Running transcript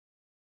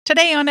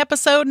Today on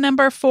episode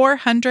number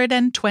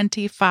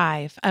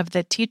 425 of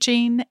the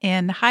Teaching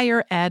in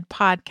Higher Ed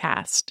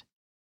podcast,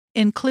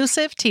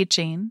 Inclusive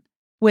Teaching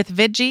with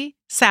Viji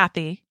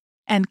Sathi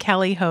and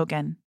Kelly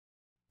Hogan.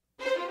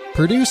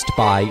 Produced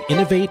by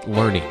Innovate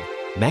Learning,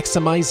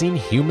 maximizing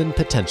human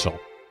potential.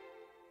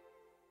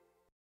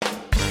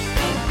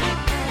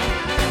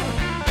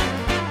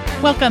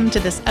 Welcome to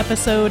this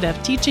episode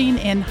of Teaching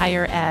in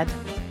Higher Ed.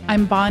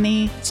 I'm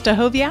Bonnie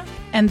Stachowiak,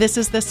 and this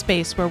is the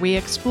space where we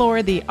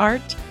explore the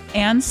art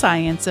and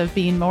science of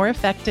being more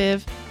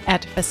effective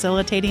at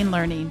facilitating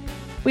learning.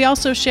 We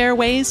also share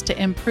ways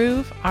to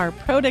improve our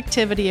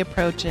productivity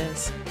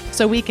approaches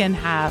so we can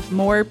have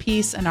more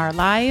peace in our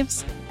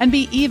lives and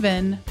be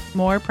even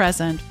more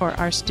present for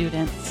our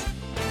students.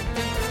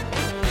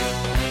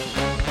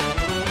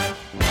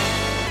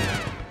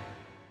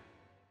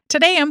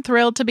 Today, I'm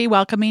thrilled to be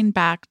welcoming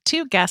back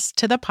two guests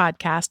to the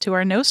podcast who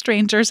are no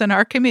strangers in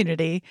our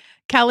community,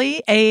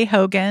 Kelly A.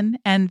 Hogan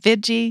and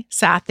Viji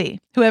Sathi,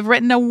 who have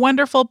written a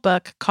wonderful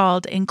book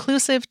called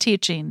Inclusive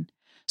Teaching: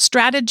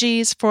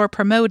 Strategies for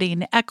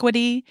Promoting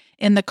Equity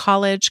in the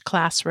College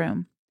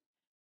Classroom.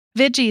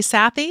 Viji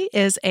Sathi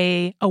is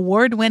an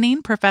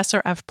award-winning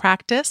professor of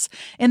practice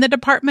in the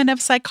Department of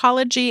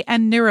Psychology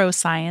and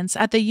Neuroscience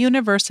at the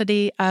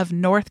University of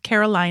North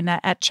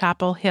Carolina at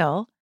Chapel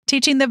Hill,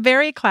 teaching the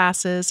very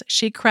classes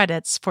she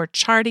credits for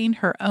charting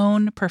her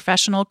own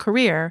professional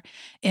career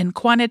in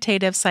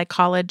quantitative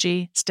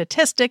psychology,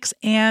 statistics,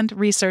 and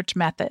research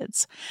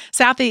methods.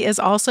 Sathi is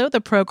also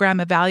the program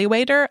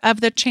evaluator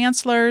of the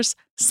Chancellor's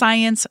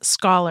Science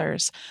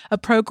Scholars, a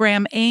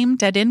program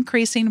aimed at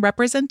increasing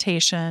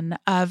representation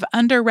of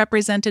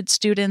underrepresented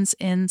students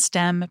in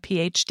STEM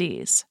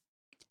PhDs.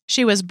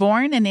 She was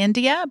born in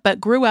India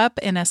but grew up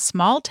in a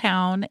small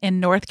town in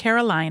North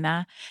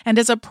Carolina and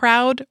is a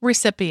proud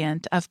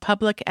recipient of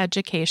public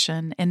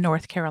education in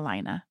North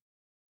Carolina.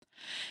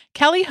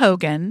 Kelly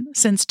Hogan,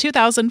 since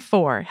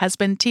 2004, has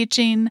been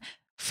teaching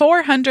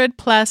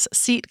 400-plus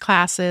seat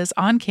classes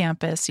on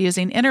campus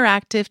using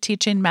interactive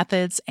teaching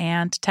methods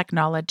and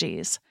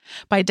technologies.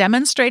 By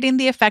demonstrating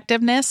the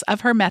effectiveness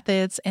of her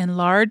methods in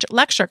large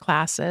lecture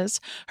classes,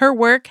 her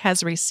work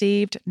has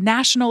received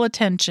national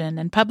attention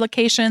in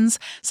publications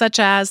such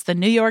as the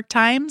New York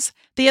Times,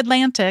 The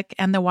Atlantic,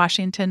 and the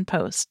Washington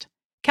Post.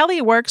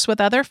 Kelly works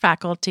with other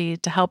faculty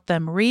to help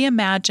them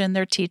reimagine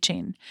their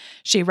teaching.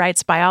 She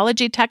writes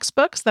biology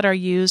textbooks that are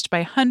used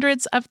by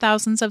hundreds of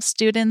thousands of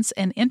students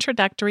in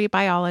introductory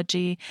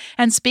biology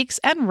and speaks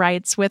and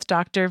writes with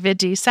Dr.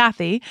 Viji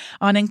Sathi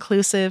on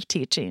inclusive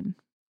teaching.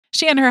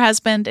 She and her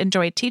husband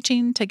enjoy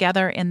teaching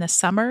together in the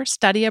summer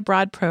study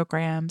abroad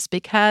programs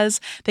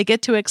because they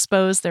get to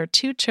expose their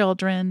two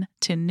children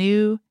to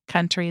new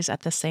countries at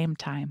the same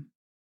time.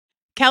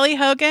 Kelly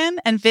Hogan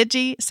and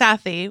Viji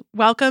Sathi,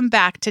 welcome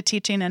back to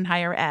Teaching in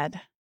Higher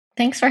Ed.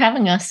 Thanks for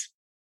having us.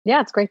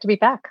 Yeah, it's great to be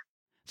back.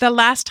 The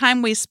last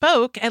time we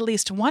spoke, at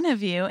least one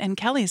of you, in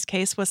Kelly's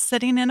case, was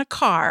sitting in a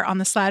car on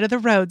the side of the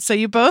road. So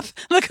you both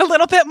look a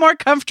little bit more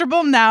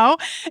comfortable now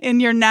in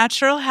your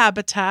natural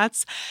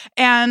habitats.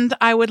 And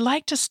I would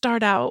like to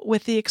start out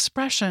with the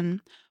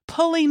expression,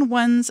 pulling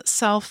one's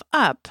self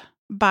up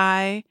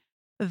by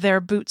their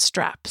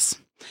bootstraps.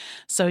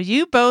 So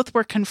you both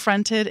were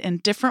confronted in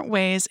different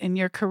ways in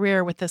your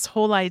career with this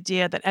whole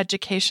idea that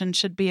education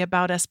should be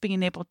about us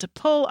being able to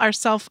pull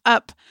ourselves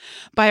up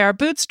by our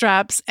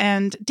bootstraps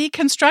and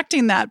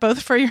deconstructing that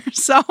both for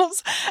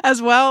yourselves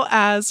as well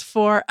as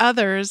for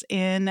others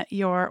in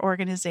your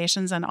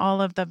organizations and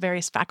all of the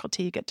various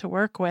faculty you get to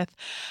work with.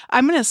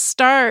 I'm going to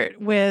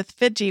start with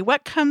Viji.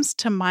 What comes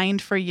to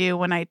mind for you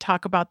when I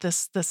talk about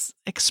this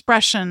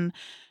expression,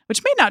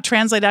 which may not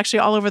translate actually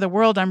all over the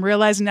world? I'm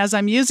realizing as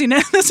I'm using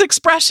it, this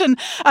expression,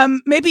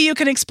 maybe you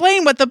can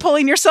explain what the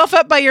pulling yourself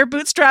up by your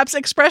bootstraps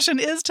expression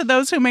is to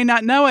those who may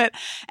not know it,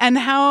 and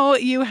how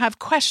you have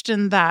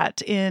questioned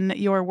that in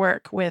your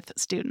work with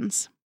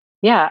students.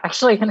 Yeah,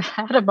 actually, I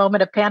had a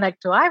moment of panic.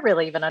 Do I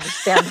really even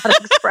understand that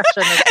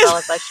expression as well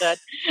as I should?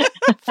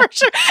 For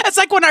sure. It's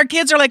like when our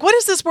kids are like, what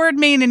does this word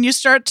mean? And you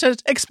start to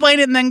explain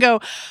it and then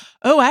go,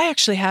 oh, I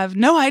actually have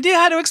no idea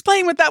how to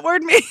explain what that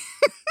word means.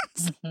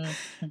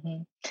 Mm-hmm,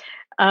 mm-hmm.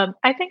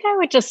 I think I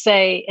would just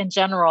say in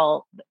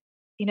general,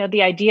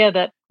 the idea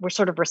that we're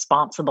sort of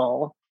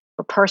responsible,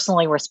 we're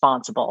personally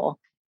responsible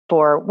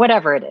for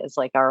whatever it is,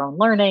 like our own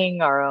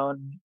learning, our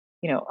own,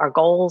 our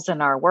goals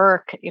and our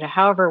work,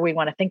 however we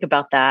want to think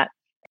about that.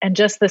 And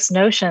just this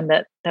notion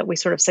that we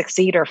sort of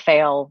succeed or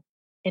fail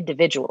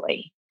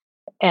individually.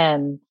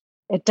 And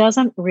it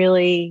doesn't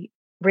really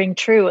ring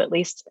true, at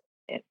least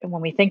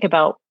when we think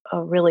about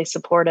a really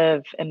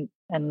supportive and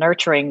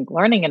nurturing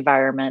learning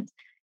environment.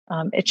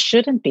 It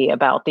shouldn't be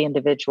about the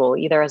individual,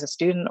 either as a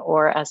student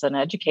or as an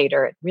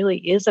educator. It really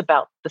is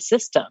about the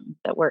system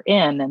that we're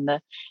in and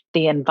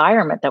the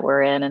environment that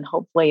we're in, and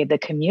hopefully the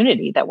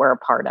community that we're a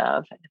part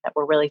of, that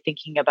we're really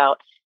thinking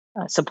about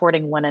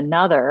supporting one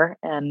another.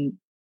 And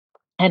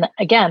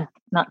again,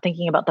 not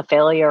thinking about the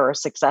failure or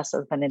success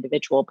of an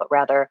individual, but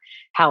rather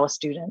how a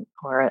student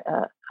or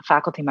a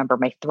faculty member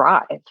may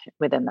thrive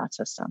within that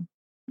system.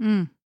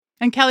 Mm.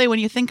 And Kelly, when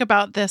you think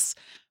about this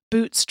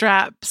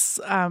bootstraps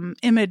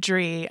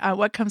imagery,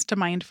 what comes to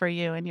mind for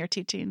you in your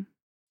teaching?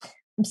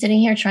 I'm sitting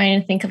here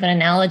trying to think of an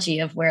analogy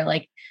of where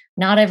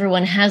not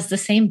everyone has the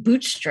same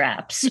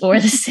bootstraps or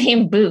the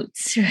same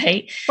boots,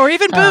 right? Or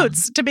even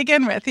boots to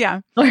begin with. Yeah.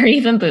 Or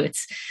even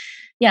boots.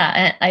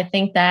 Yeah. I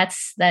think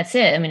that's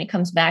it. I mean, it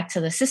comes back to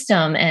the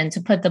system, and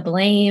to put the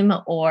blame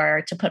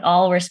or to put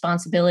all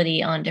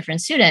responsibility on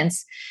different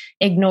students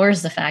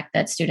ignores the fact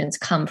that students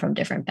come from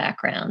different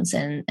backgrounds.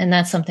 And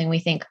that's something we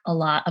think a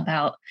lot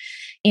about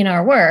in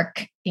our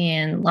work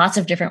in lots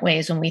of different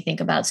ways when we think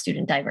about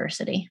student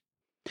diversity.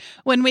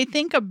 When we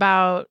think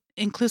about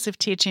inclusive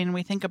teaching,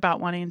 we think about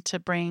wanting to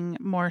bring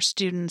more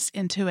students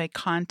into a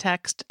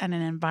context and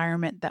an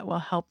environment that will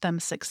help them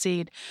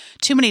succeed.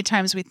 Too many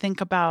times we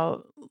think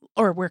about,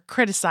 or we're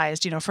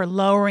criticized, for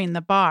lowering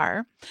the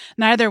bar.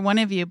 Neither one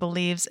of you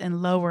believes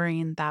in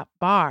lowering that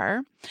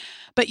bar,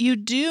 but you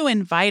do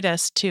invite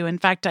us to, in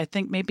fact, I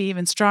think maybe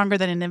even stronger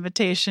than an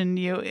invitation,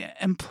 you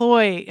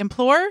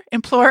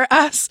implore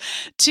us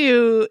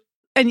to,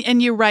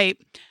 and you write,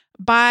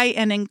 by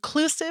an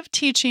inclusive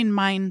teaching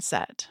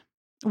mindset,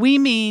 we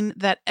mean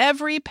that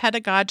every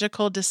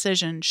pedagogical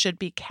decision should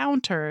be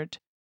countered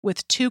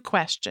with two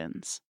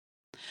questions.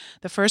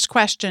 The first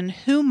question,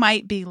 who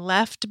might be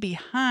left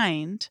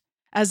behind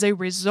as a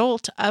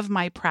result of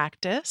my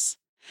practice?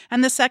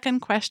 And the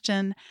second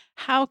question,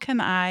 how can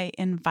I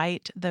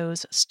invite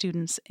those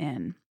students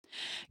in?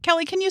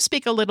 Kelly, can you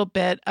speak a little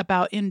bit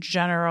about, in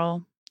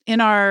general, in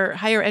our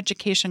higher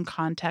education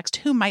context,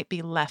 who might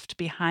be left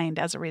behind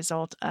as a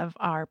result of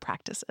our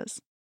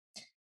practices?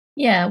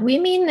 Yeah, we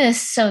mean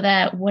this so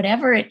that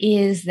whatever it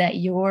is that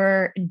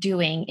you're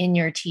doing in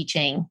your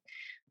teaching,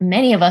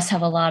 many of us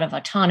have a lot of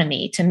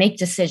autonomy to make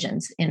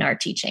decisions in our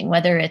teaching,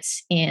 whether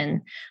it's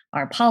in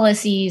our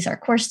policies, our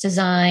course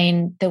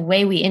design, the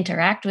way we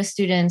interact with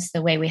students,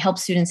 the way we help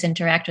students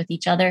interact with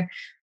each other.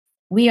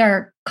 We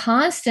are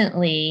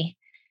constantly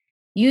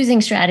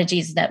using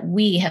strategies that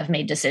we have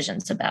made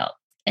decisions about.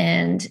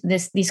 And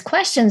these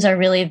questions are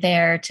really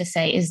there to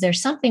say, is there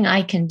something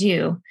I can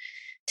do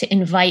to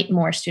invite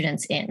more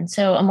students in?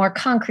 So a more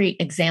concrete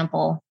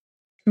example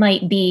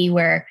might be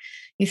where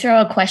you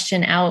throw a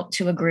question out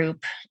to a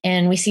group,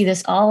 and we see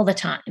this all the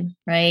time,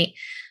 right?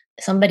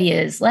 Somebody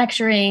is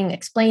lecturing,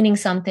 explaining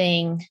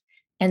something,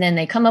 and then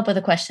they come up with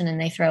a question and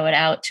they throw it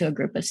out to a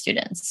group of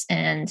students.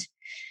 And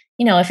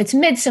if it's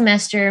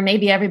mid-semester,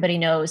 maybe everybody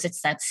knows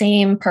it's that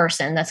same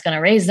person that's going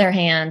to raise their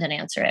hand and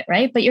answer it,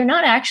 right? But you're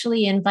not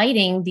actually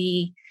inviting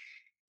the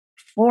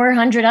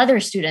 400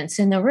 other students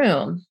in the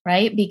room,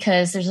 right?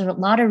 Because there's a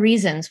lot of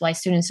reasons why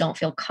students don't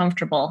feel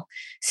comfortable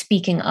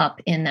speaking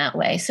up in that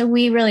way. So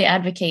we really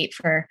advocate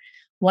for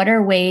what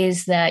are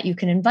ways that you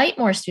can invite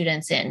more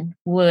students in?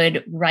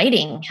 Would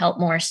writing help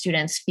more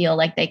students feel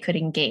like they could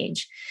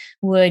engage?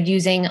 Would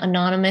using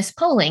anonymous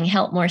polling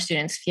help more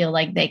students feel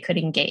like they could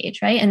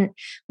engage, right? And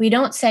we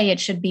don't say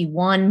it should be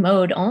one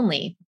mode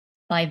only.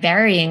 By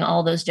varying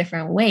all those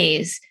different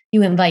ways,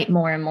 you invite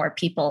more and more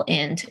people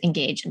in to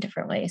engage in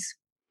different ways.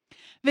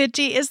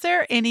 Vidji, is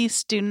there any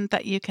student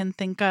that you can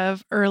think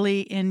of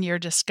early in your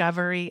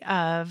discovery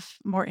of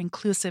more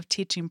inclusive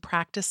teaching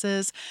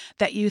practices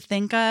that you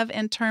think of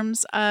in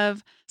terms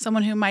of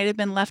someone who might have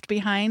been left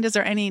behind? Is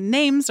there any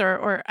names,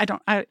 or I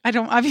don't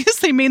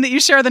obviously mean that you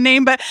share the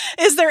name, but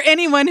is there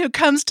anyone who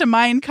comes to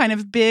mind kind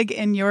of big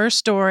in your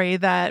story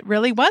that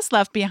really was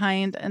left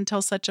behind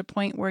until such a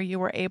point where you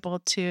were able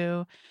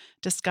to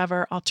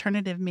discover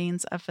alternative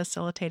means of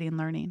facilitating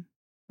learning?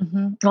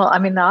 Mm-hmm. Well, I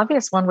mean, the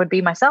obvious one would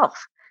be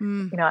myself.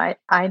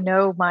 I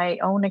know my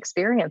own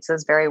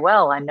experiences very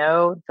well. I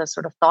know the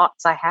sort of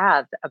thoughts I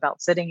had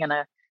about sitting in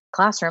a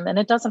classroom, and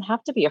it doesn't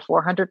have to be a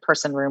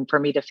 400-person room for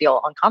me to feel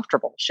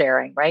uncomfortable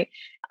sharing, right?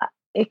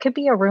 It could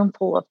be a room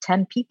full of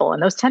 10 people,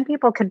 and those 10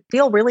 people could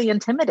feel really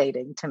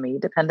intimidating to me,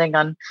 depending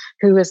on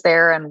who is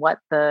there and what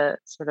the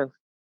sort of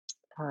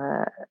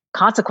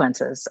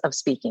consequences of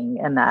speaking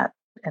in that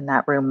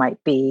room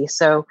might be.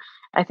 So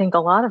I think a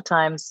lot of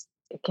times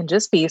it can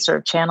just be sort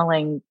of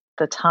channeling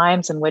the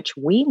times in which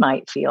we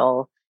might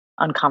feel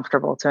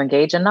uncomfortable to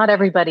engage. And not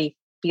everybody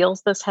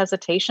feels this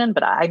hesitation,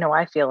 but I know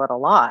I feel it a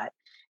lot.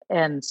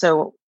 And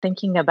so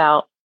thinking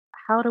about,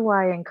 how do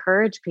I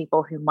encourage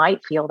people who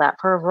might feel that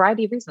for a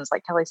variety of reasons,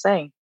 like Kelly's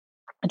saying,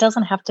 it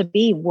doesn't have to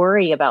be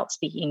worry about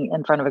speaking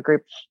in front of a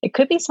group. It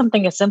could be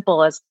something as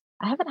simple as,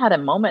 I haven't had a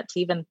moment to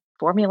even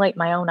formulate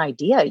my own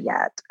idea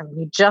yet. I mean,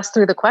 you just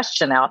threw the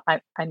question out. I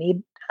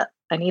need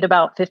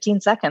about 15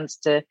 seconds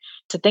to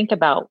think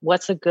about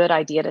what's a good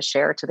idea to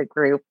share to the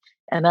group.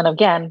 And then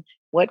again,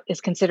 what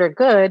is considered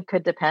good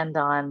could depend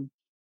on,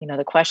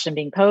 the question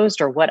being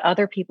posed or what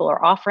other people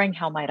are offering.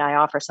 How might I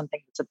offer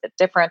something that's a bit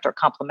different or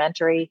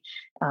complementary?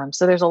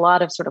 So there's a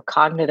lot of sort of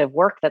cognitive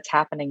work that's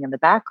happening in the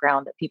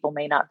background that people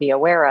may not be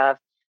aware of.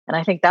 And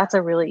I think that's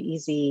a really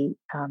easy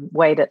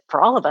way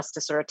for all of us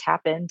to sort of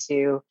tap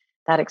into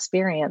that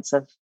experience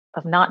of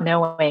not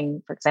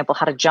knowing, for example,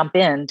 how to jump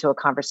into a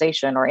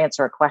conversation or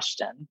answer a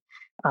question,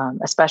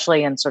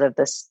 especially in sort of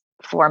this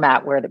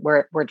format where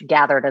we're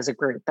gathered as a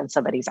group and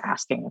somebody's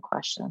asking a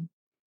question.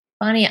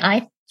 Bonnie,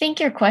 I think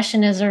your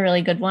question is a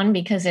really good one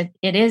because it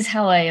is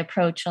how I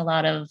approach a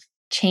lot of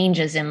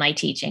changes in my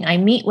teaching. I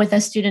meet with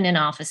a student in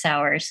office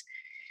hours.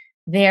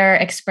 They're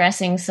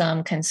expressing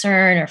some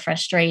concern or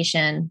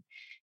frustration,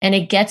 and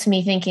it gets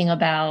me thinking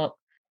about,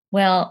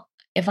 well,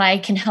 if I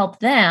can help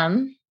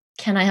them,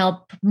 can I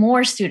help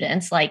more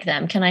students like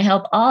them? Can I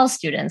help all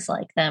students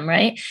like them,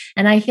 right?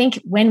 And I think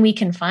when we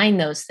can find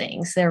those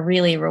things, they're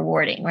really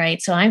rewarding,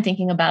 right? So I'm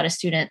thinking about a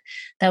student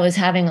that was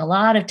having a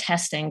lot of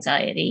test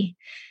anxiety.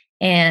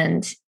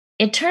 And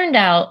it turned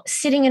out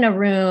sitting in a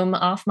room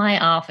off my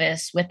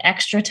office with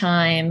extra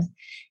time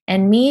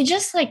and me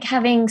just like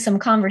having some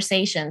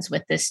conversations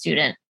with this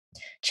student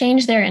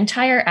changed their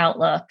entire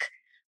outlook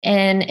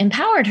and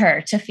empowered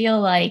her to feel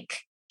like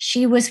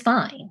she was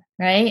fine,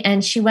 right?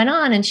 And she went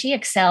on and she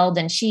excelled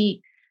and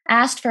she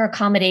asked for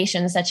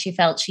accommodations that she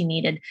felt she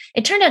needed.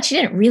 It turned out she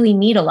didn't really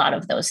need a lot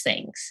of those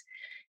things.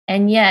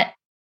 And yet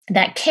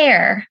that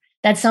care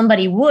that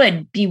somebody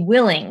would be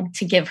willing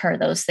to give her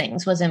those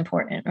things was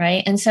important,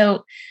 right? And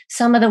so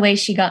some of the ways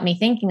she got me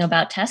thinking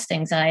about test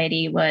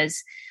anxiety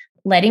was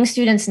letting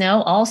students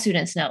know, all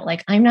students know,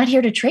 like, I'm not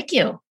here to trick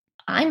you.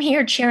 I'm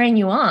here cheering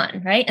you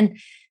on, right? And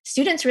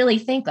students really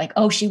think like,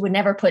 oh, she would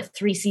never put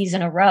 3 C's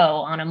in a row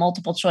on a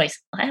multiple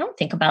choice. I don't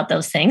think about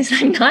those things.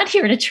 I'm not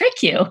here to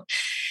trick you.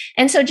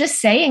 And so just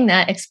saying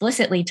that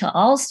explicitly to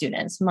all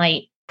students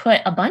might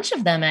put a bunch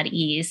of them at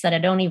ease that I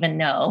don't even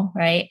know,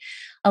 right?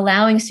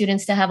 Allowing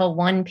students to have a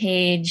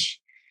 1-page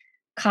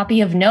copy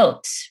of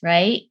notes,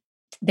 right?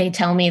 They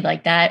tell me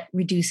like that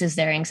reduces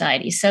their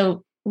anxiety.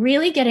 So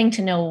really getting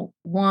to know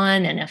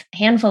one and a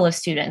handful of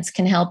students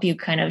can help you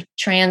kind of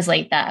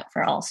translate that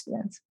for all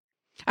students.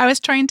 I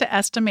was trying to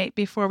estimate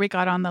before we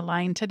got on the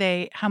line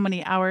today how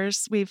many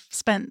hours we've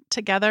spent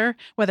together,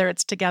 whether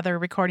it's together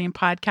recording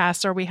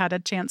podcasts or we had a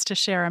chance to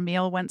share a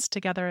meal once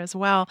together as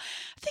well.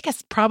 I think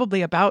it's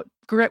probably about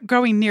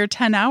growing near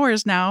 10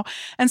 hours now.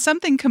 And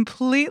something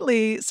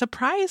completely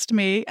surprised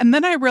me. And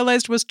then I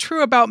realized was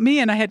true about me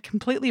and I had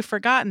completely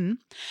forgotten.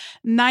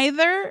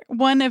 Neither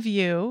one of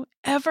you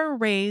ever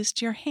raised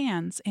your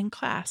hands in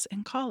class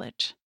in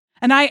college.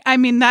 And I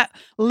mean, that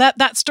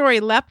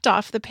story leapt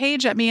off the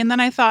page at me. And then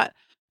I thought,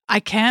 I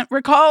can't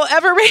recall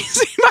ever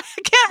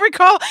I can't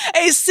recall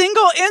a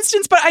single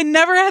instance, but I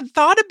never had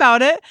thought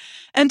about it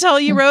until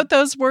you wrote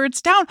those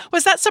words down.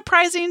 Was that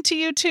surprising to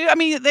you too? I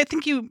mean, I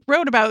think you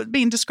wrote about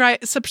being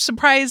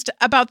surprised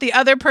about the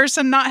other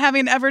person not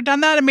having ever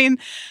done that. I mean,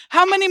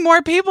 how many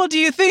more people do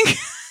you think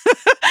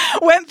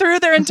went through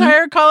their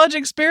entire college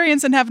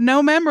experience and have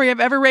no memory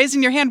of ever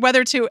raising your hand,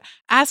 whether to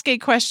ask a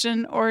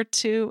question or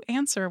to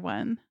answer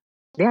one?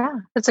 Yeah,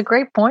 it's a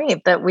great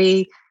point that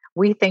we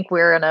think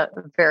we're in a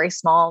very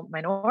small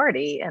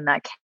minority in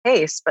that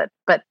case, but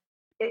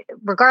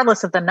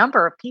regardless of the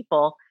number of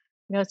people,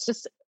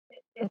 it's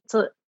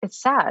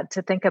sad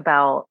to think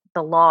about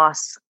the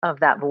loss of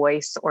that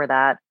voice or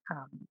that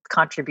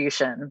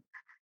contribution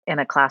in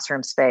a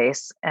classroom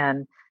space,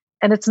 and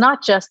it's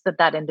not just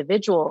that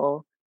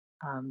individual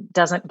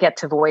doesn't get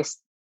to voice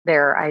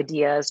their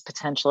ideas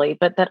potentially,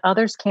 but that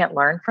others can't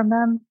learn from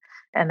them,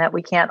 and that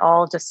we can't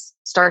all just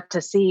start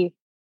to see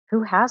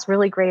who has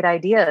really great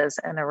ideas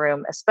in a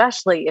room,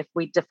 especially if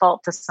we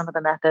default to some of the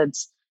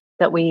methods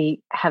that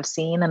we have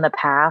seen in the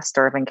past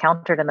or have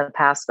encountered in the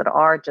past that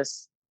are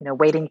just,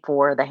 waiting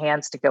for the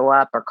hands to go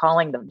up or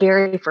calling the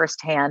very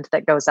first hand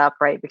that goes up,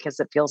 right? Because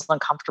it feels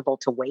uncomfortable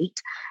to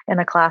wait in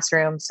a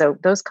classroom. So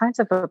those kinds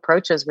of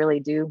approaches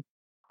really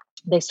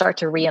they start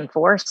to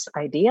reinforce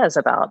ideas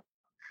about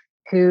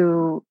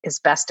who is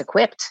best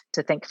equipped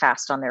to think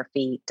fast on their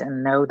feet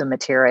and know the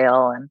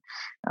material.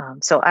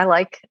 And so I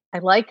like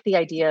the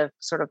idea of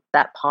sort of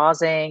that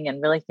pausing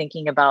and really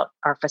thinking about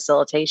our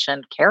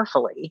facilitation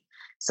carefully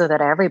so that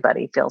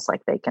everybody feels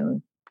like they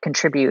can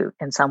contribute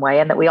in some way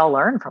and that we all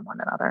learn from one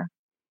another.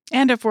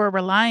 And if we're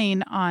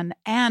relying on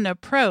an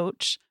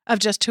approach of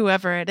just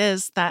whoever it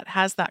is that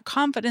has that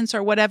confidence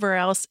or whatever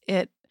else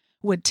it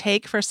would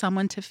take for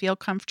someone to feel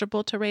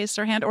comfortable to raise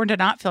their hand or to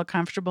not feel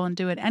comfortable and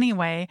do it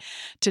anyway,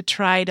 to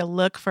try to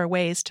look for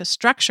ways to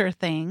structure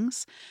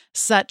things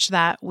such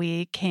that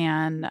we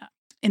can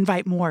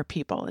invite more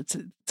people. It's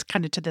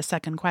kind of to the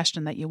second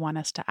question that you want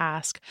us to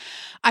ask.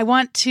 I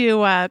want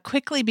to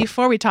quickly,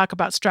 before we talk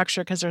about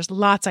structure, because there's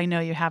lots I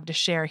know you have to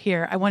share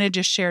here, I want to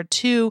just share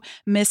 2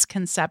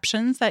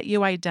 misconceptions that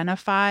you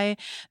identify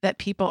that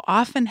people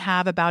often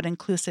have about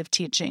inclusive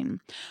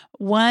teaching.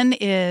 One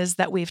is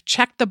that we've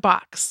checked the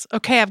box.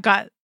 Okay, I've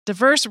got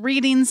diverse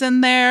readings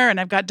in there, and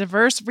I've got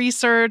diverse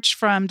research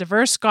from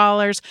diverse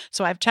scholars,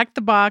 so I've checked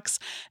the box.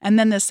 And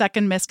then the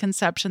second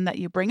misconception that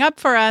you bring up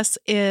for us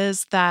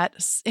is that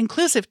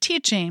inclusive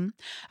teaching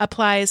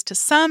applies to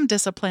some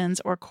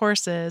disciplines or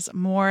courses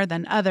more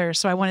than others.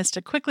 So I want us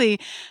to quickly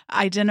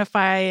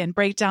identify and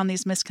break down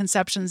these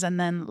misconceptions, and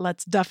then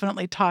let's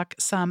definitely talk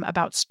some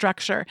about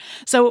structure.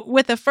 So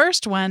with the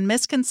first one,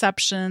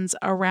 misconceptions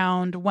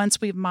around once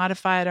we've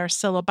modified our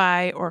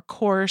syllabi or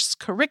course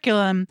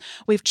curriculum,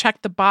 we've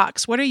checked the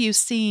box. What are you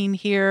seeing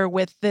here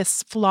with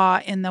this flaw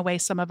in the way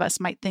some of us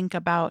might think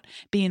about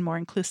being more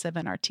inclusive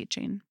in our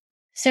teaching?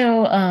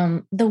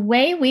 So the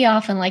way we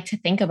often like to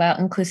think about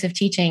inclusive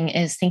teaching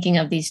is thinking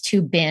of these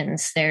two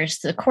bins. There's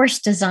the course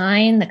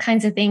design, the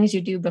kinds of things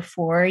you do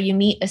before you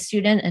meet a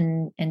student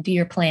and do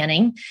your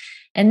planning.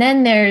 And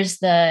then there's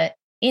the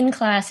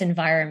in-class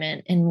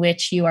environment in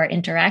which you are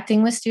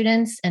interacting with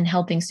students and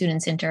helping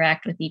students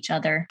interact with each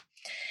other.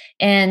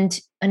 And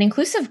an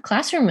inclusive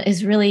classroom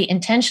is really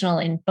intentional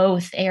in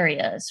both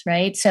areas,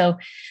 right? So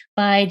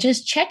by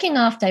just checking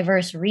off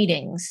diverse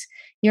readings,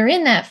 you're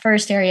in that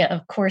first area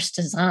of course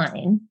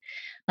design,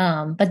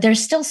 but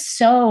there's still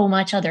so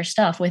much other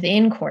stuff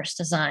within course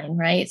design,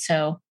 right?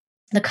 So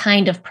the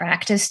kind of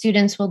practice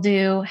students will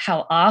do,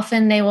 how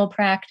often they will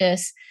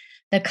practice,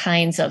 the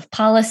kinds of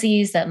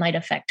policies that might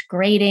affect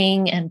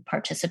grading and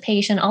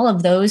participation, all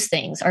of those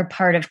things are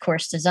part of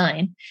course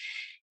design.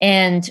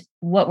 And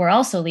what we're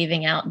also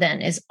leaving out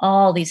then is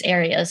all these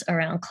areas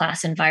around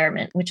class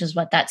environment, which is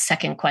what that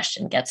second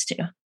question gets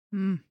to.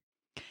 Mm.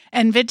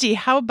 And Viji,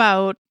 how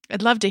about,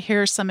 I'd love to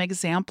hear some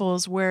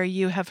examples where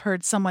you have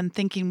heard someone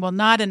thinking, well,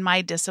 not in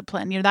my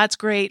discipline. That's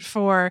great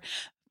for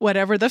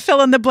whatever the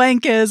fill in the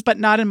blank is, but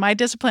not in my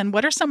discipline.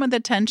 What are some of the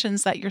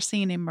tensions that you're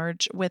seeing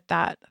emerge with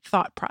that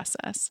thought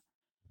process?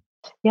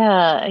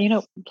 Yeah,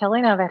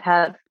 Kelly and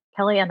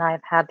I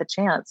have had the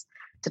chance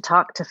to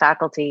talk to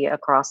faculty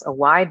across a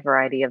wide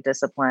variety of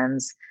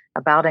disciplines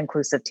about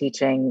inclusive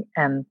teaching.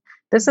 And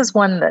this is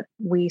one that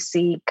we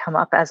see come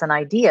up as an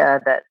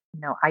idea that,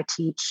 I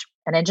teach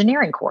an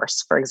engineering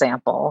course, for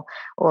example,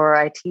 or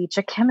I teach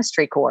a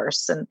chemistry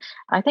course. And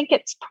I think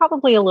it's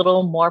probably a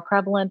little more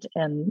prevalent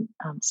in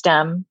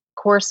STEM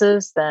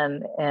courses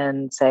than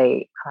in,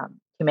 say,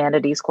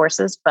 humanities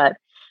courses. But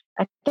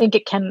I think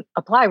it can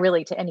apply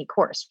really to any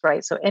course,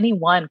 right? So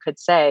anyone could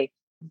say,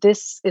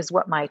 this is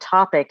what my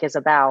topic is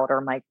about,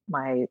 or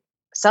my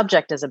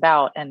subject is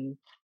about, and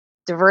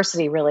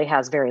diversity really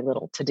has very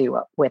little to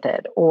do with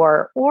it.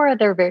 Or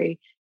they're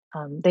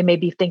they may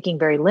be thinking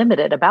very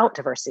limited about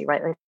diversity,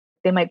 right? Like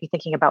they might be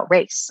thinking about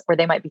race, or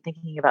they might be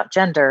thinking about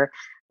gender.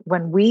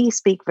 When we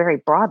speak very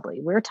broadly,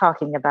 we're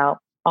talking about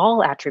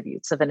all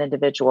attributes of an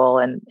individual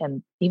and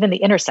even the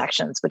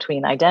intersections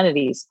between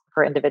identities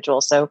for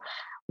individuals. So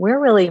we're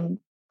really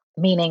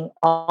meaning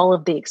all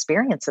of the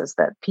experiences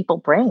that people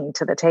bring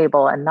to the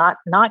table, and not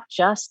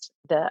just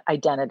the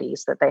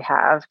identities that they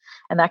have.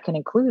 And that can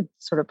include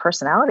sort of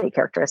personality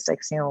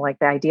characteristics, like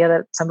the idea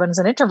that someone's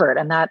an introvert,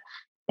 and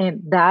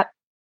that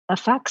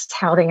affects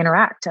how they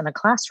interact in a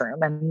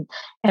classroom.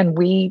 And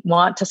we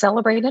want to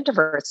celebrate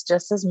introverts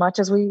just as much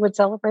as we would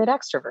celebrate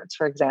extroverts,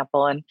 for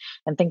example, and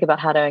think about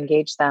how to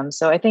engage them.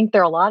 So I think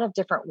there are a lot of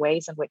different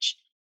ways in which,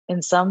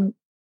 in some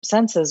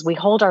senses, we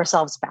hold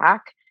ourselves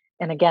back.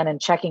 And again, in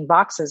checking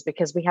boxes,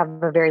 because we have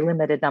a very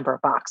limited number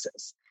of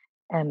boxes.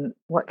 And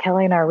what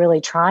Kelly and I are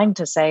really trying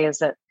to say is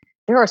that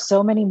there are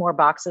so many more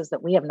boxes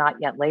that we have not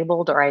yet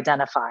labeled or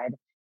identified.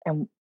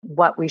 And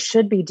what we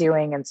should be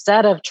doing,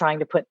 instead of trying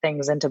to put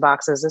things into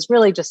boxes, is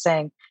really just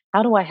saying,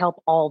 how do I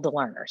help all the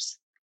learners,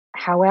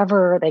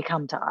 however they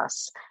come to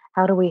us?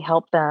 How do we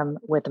help them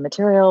with the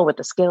material, with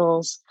the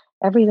skills,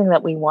 everything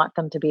that we want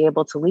them to be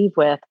able to leave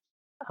with?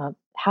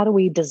 How do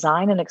we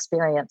design an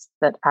experience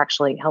that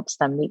actually helps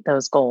them meet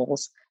those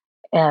goals?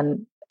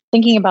 And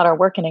thinking about our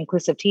work in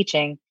inclusive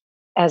teaching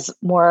as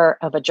more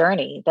of a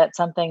journey, that's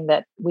something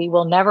that we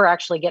will never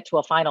actually get to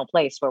a final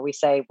place where we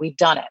say, we've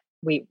done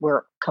it.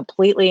 We're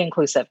completely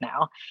inclusive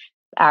now.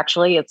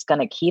 Actually, it's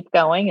going to keep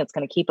going. It's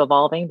going to keep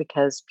evolving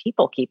because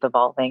people keep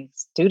evolving,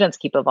 students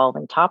keep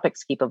evolving,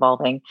 topics keep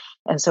evolving.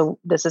 And so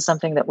this is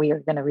something that we are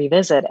going to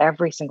revisit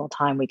every single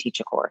time we teach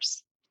a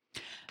course.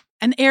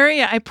 An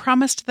area I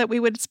promised that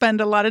we would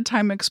spend a lot of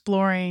time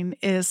exploring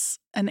is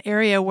an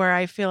area where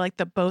I feel like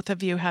the both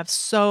of you have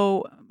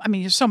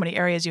there's so many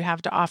areas you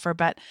have to offer,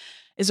 but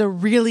is a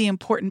really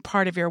important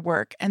part of your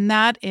work. And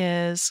that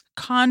is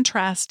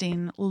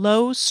contrasting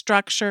low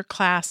structure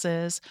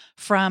classes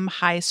from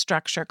high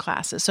structure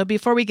classes. So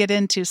before we get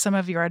into some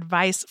of your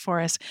advice for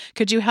us,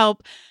 could you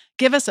help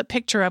give us a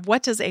picture of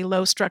what does a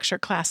low structure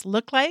class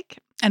look like?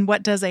 And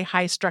what does a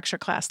high structure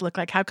class look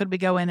like? How could we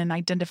go in and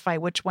identify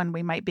which one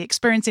we might be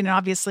experiencing? And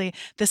obviously,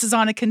 this is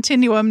on a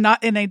continuum,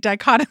 not in a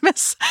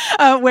dichotomous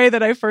way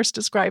that I first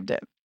described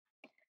it.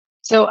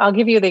 So I'll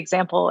give you the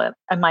example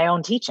of my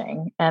own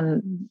teaching.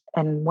 And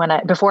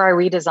before I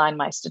redesigned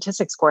my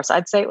statistics course,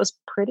 I'd say it was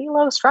pretty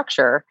low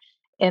structure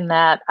in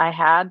that I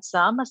had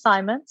some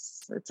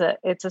assignments.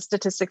 It's a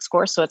statistics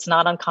course, so it's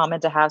not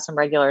uncommon to have some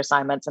regular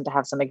assignments and to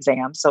have some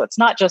exams. So it's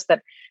not just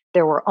that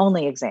there were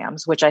only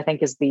exams, which I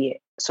think is the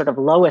sort of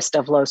lowest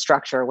of low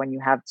structure when you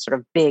have sort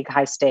of big,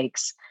 high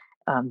stakes,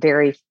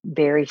 very,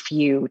 very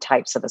few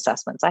types of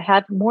assessments. I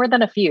had more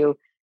than a few,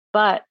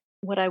 but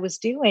what I was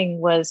doing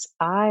was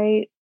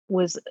I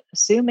was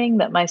assuming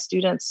that my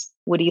students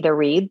would either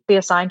read the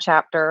assigned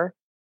chapter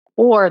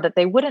or that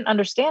they wouldn't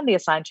understand the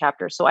assigned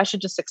chapter. So I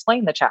should just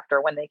explain the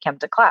chapter when they came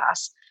to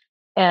class.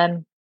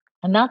 And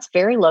And that's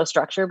very low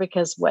structure,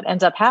 because what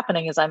ends up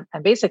happening is I'm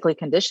basically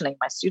conditioning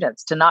my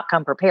students to not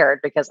come prepared,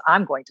 because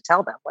I'm going to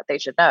tell them what they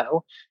should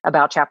know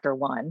about chapter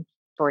 1,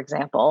 for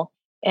example.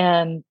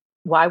 And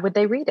why would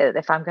they read it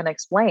if I'm going to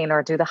explain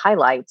or do the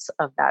highlights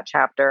of that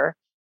chapter?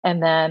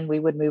 And then we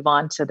would move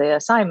on to the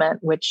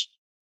assignment, which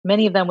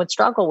many of them would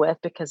struggle with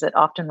because it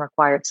often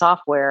required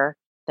software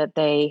that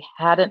they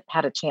hadn't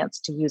had a chance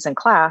to use in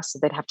class. So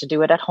they'd have to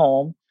do it at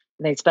home.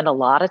 And they'd spend a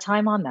lot of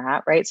time on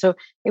that, right? So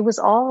it was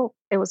all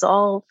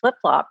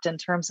flip-flopped in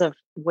terms of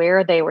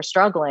where they were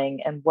struggling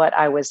and what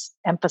I was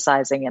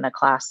emphasizing in a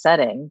class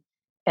setting.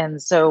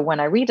 And so when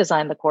I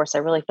redesigned the course, I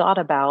really thought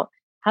about,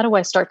 how do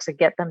I start to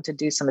get them to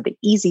do some of the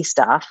easy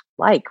stuff,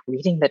 like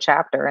reading the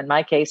chapter? In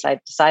my case,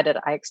 I decided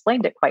I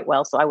explained it quite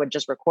well, so I would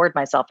just record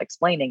myself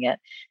explaining it.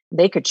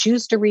 They could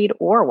choose to read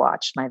or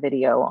watch my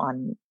video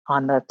on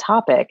the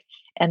topic.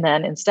 And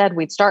then instead,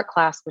 we'd start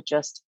class with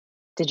just,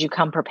 did you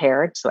come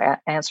prepared? So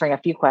answering a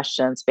few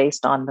questions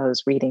based on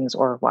those readings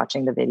or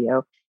watching the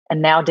video.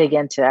 And now dig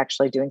into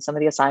actually doing some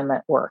of the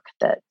assignment work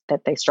that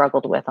they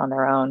struggled with on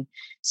their own.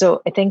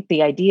 So I think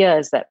the idea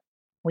is that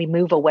we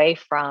move away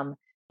from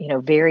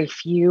very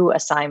few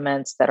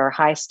assignments that are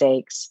high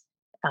stakes,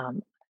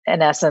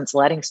 in essence,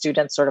 letting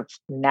students sort of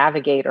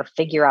navigate or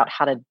figure out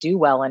how to do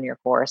well in your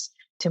course,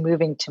 to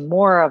moving to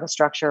more of a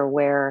structure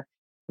where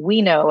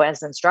we know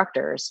as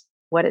instructors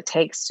what it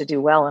takes to do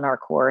well in our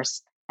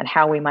course and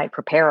how we might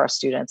prepare our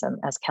students. And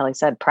as Kelly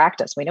said,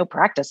 practice. We know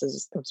practice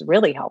is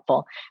really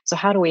helpful. So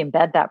how do we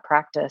embed that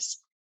practice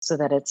so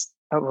that it's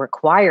a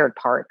required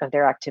part of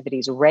their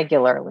activities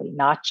regularly,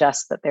 not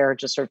just that they're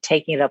just sort of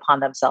taking it upon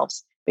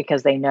themselves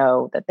because they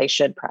know that they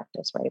should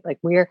practice, right? Like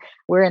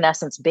we're in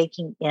essence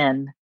baking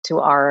in to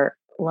our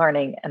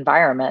learning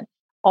environment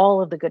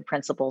all of the good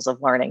principles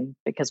of learning,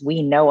 because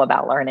we know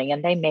about learning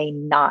and they may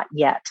not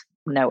yet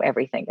know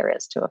everything there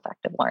is to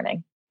effective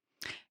learning.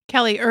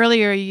 Kelly,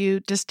 earlier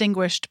you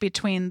distinguished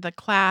between the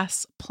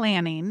class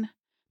planning,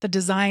 the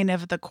design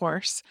of the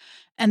course,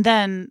 and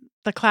then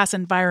the class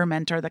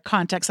environment or the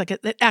context, like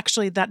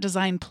actually that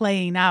design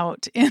playing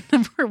out in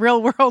the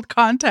real world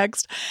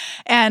context.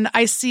 And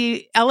I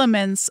see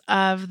elements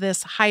of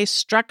this high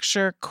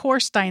structure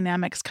course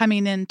dynamics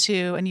coming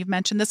into, and you've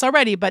mentioned this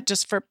already, but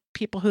just for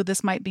people who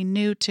this might be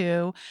new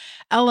to,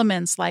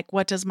 elements like,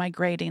 what does my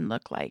grading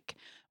look like?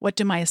 What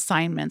do my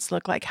assignments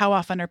look like? How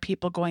often are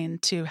people going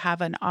to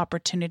have an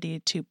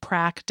opportunity to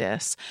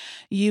practice?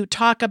 You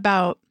talk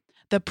about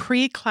the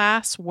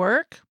pre-class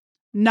work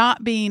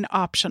not being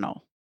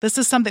optional. This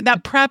is something,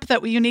 that prep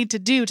that you need to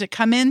do to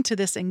come into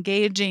this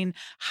engaging,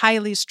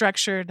 highly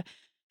structured,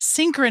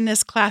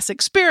 synchronous class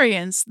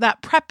experience.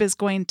 That prep is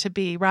going to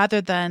be,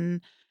 rather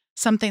than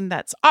something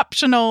that's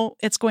optional,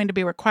 it's going to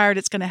be required.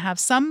 It's going to have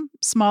some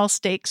small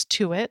stakes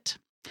to it,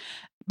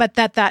 but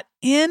that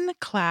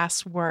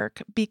in-class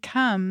work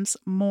becomes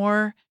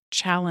more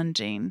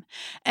challenging.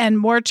 And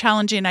more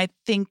challenging, I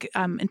think,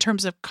 in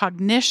terms of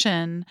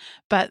cognition,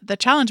 but the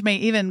challenge may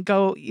even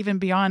go even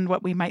beyond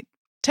what we might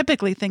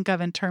typically think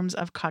of in terms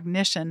of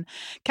cognition.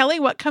 Kelly,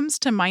 what comes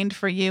to mind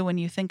for you when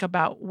you think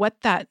about what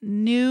that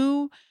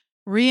new,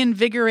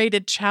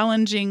 reinvigorated,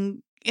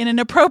 challenging, in an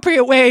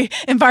appropriate way,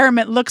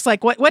 environment looks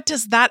like? What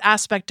does that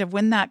aspect of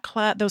when that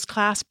those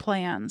class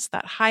plans,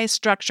 that high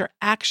structure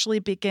actually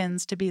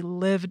begins to be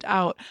lived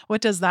out?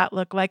 What does that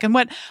look like? And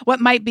what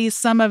might be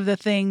some of the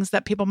things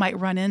that people might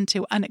run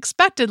into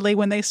unexpectedly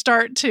when they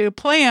start to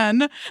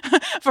plan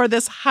for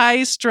this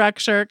high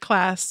structure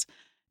class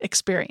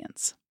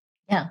experience?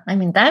 Yeah, I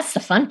mean, that's the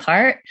fun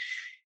part.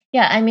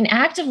 Yeah, I mean,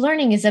 active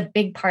learning is a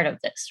big part of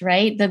this,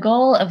 right? The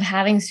goal of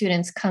having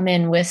students come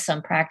in with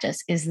some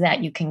practice is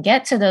that you can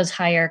get to those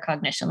higher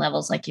cognition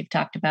levels, like you've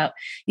talked about.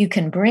 You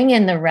can bring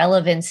in the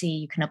relevancy,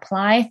 you can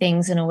apply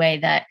things in a way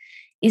that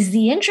is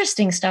the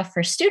interesting stuff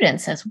for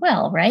students as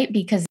well, right?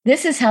 Because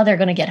this is how they're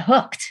going to get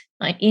hooked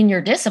in your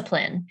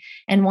discipline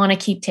and want to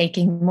keep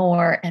taking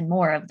more and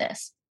more of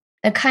this.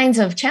 The kinds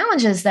of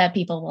challenges that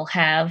people will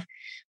have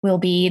will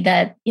be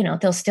that,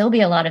 there'll still be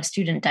a lot of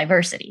student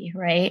diversity,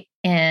 right?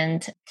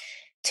 And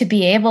to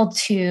be able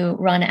to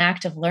run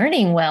active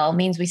learning well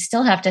means we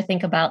still have to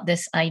think about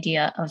this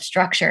idea of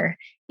structure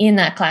in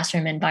that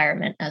classroom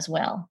environment as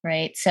well,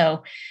 right?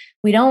 So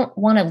we don't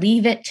want to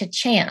leave it to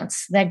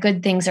chance that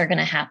good things are going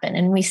to happen.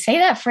 And we say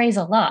that phrase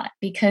a lot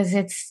because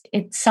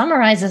it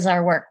summarizes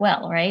our work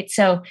well, right?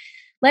 So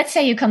let's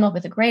say you come up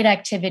with a great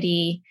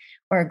activity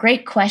or a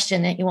great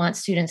question that you want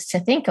students to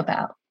think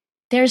about.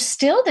 There's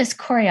still this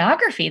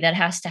choreography that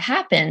has to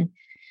happen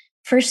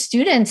for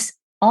students,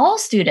 all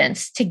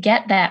students, to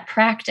get that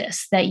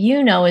practice that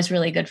is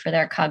really good for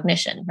their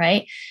cognition,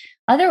 right?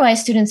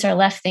 Otherwise, students are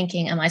left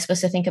thinking, am I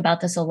supposed to think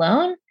about this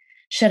alone?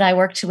 Should I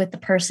work with the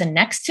person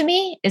next to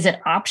me? Is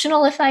it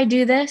optional if I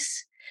do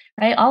this?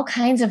 Right? All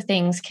kinds of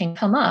things can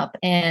come up.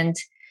 And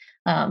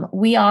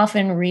we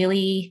often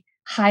really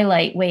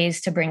highlight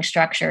ways to bring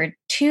structure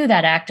to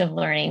that active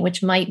learning,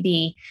 which might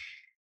be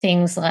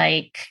things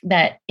like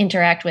that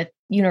interact with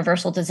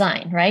universal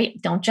design, right?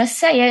 Don't just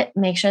say it,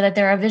 make sure that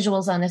there are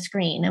visuals on the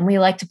screen. And we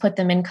like to put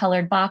them in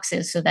colored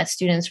boxes so that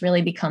students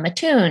really become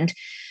attuned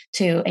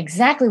to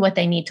exactly what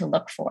they need to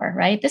look for,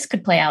 right? This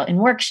could play out in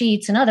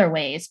worksheets and other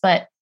ways,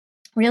 but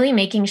really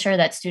making sure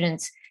that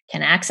students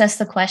can access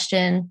the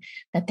question,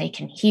 that they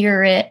can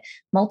hear it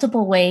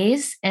multiple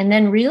ways, and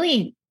then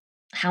really,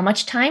 how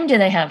much time do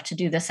they have to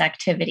do this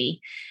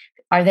activity?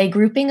 Are they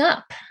grouping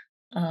up?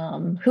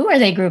 Who are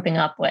they grouping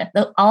up with?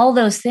 All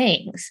those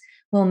things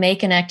will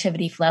make an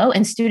activity flow,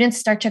 and students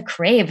start to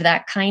crave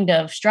that kind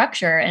of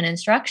structure and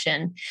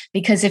instruction,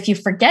 because if you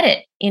forget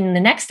it in the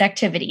next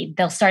activity,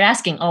 they'll start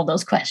asking all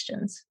those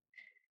questions.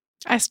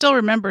 I still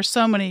remember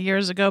so many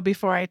years ago,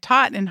 before I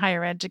taught in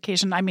higher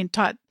education,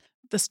 taught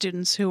the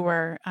students who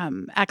were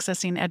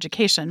accessing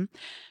education,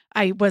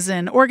 I was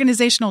in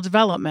organizational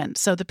development.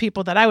 So the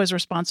people that I was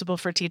responsible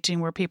for teaching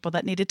were people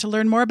that needed to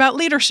learn more about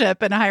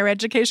leadership in a higher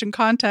education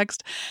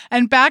context.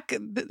 And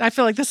I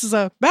feel like this is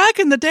a back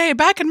in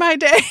my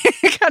day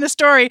kind of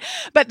story.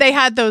 But they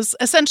had those,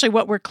 essentially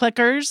what were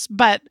clickers,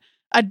 but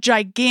a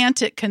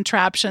gigantic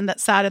contraption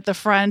that sat at the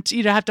front.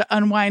 You'd have to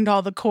unwind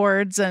all the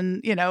cords, and,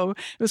 it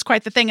was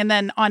quite the thing. And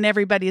then on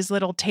everybody's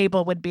little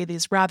table would be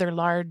these rather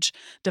large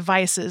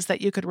devices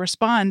that you could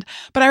respond.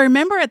 But I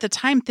remember at the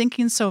time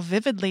thinking so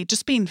vividly,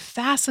 just being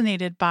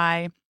fascinated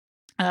by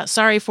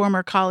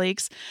former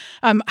colleagues,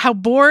 how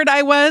bored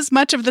I was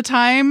much of the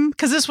time.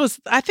 Because this was,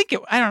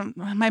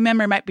 my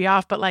memory might be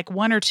off, but like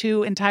 1 or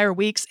 2 entire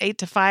weeks, 8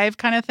 to 5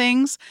 kind of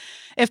things.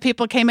 If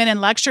people came in and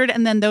lectured,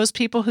 and then those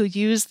people who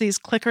use these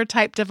clicker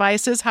type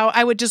devices, how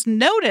I would just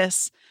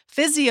notice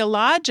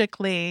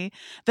physiologically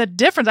the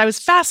difference. I was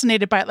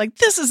fascinated by it. Like,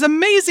 this is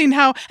amazing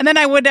how, and then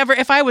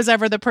if I was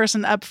ever the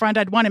person up front,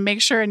 I'd want to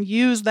make sure and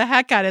use the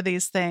heck out of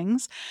these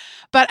things.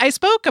 But I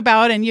spoke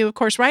about, and you of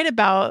course write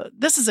about,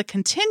 this is a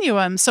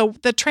continuum. So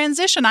the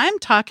transition I'm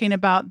talking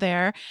about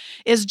there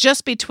is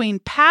just between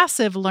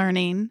passive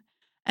learning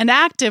and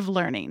active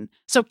learning.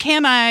 So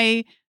can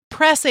I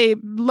press a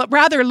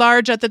rather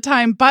large at the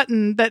time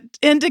button that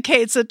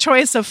indicates a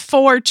choice of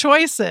 4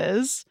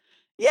 choices?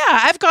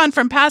 Yeah, I've gone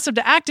from passive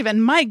to active,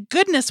 and my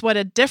goodness, what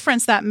a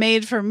difference that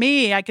made for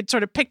me. I could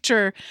sort of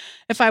picture,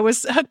 if I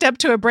was hooked up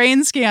to a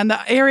brain scan,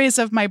 the areas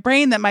of my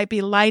brain that might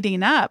be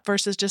lighting up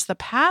versus just the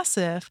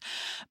passive.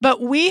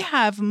 But we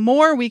have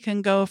more we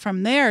can go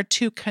from there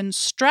to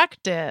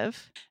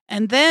constructive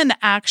and then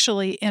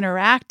actually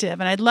interactive.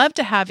 And I'd love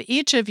to have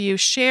each of you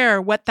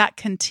share what that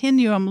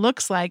continuum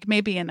looks like,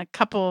 maybe in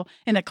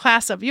a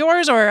class of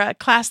yours, or a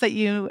class that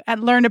you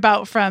learn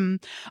about from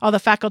all the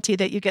faculty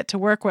that you get to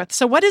work with.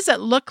 So what does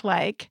it look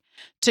like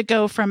to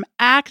go from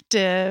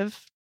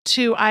active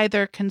to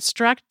either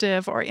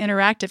constructive or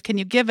interactive? Can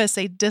you give us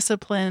a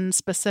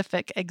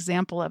discipline-specific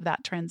example of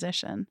that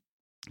transition?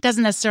 It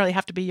doesn't necessarily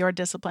have to be your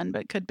discipline,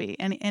 but it could be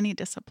any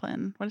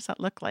discipline. What does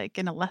that look like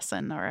in a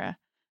lesson or a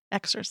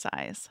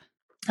exercise?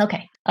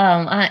 Okay.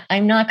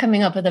 I'm not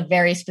coming up with a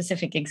very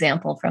specific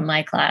example from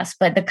my class,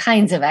 but the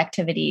kinds of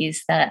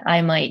activities that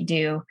I might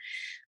do,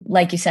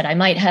 like you said, I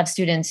might have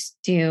students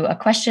do a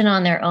question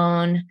on their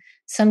own,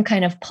 some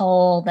kind of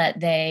poll that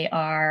they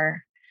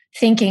are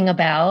thinking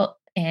about.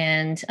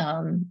 And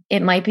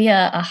it might be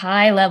a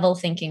high level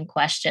thinking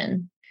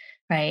question,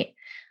 right?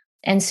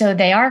 And so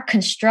they are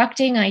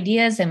constructing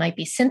ideas. They might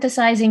be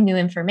synthesizing new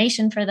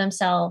information for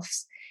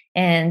themselves.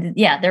 And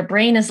their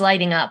brain is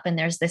lighting up, and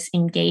there's this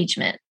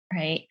engagement,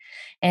 right?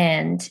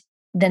 And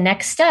the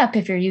next step,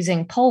 if you're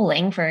using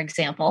polling, for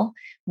example,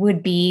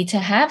 would be to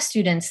have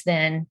students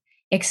then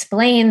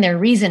explain their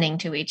reasoning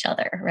to each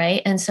other,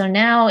 right? And so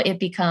now it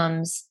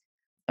becomes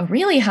a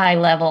really high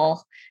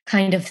level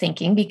kind of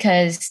thinking,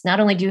 because not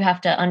only do you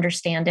have to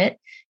understand it,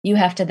 you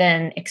have to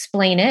then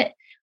explain it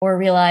or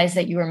realize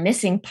that you are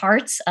missing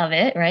parts of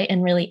it, right?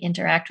 And really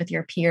interact with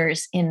your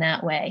peers in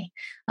that way.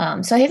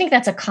 So I think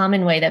that's a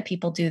common way that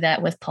people do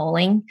that with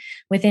polling.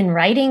 Within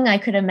writing, I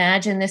could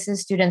imagine this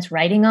is students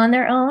writing on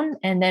their own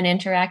and then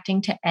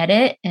interacting to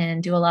edit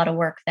and do a lot of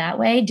work that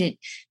way. Did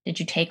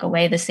you take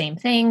away the same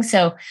thing?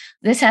 So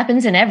this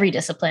happens in every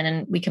discipline,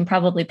 and we can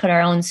probably put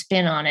our own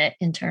spin on it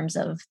in terms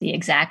of the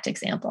exact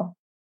example.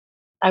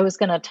 I was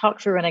going to talk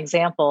through an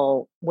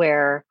example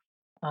where,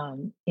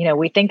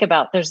 we think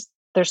about there's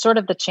sort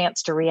of the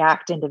chance to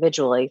react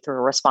individually through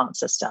a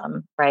response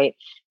system, right?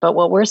 But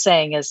what we're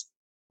saying is,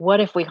 what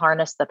if we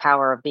harness the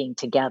power of being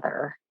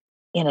together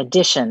in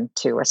addition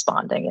to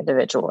responding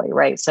individually,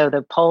 right? So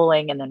the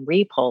polling and then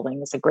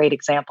repolling is a great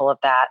example of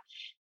that.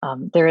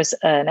 There is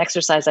an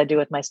exercise I do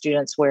with my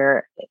students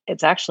where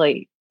it's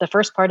actually, the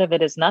first part of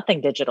it is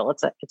nothing digital.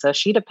 It's a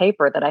sheet of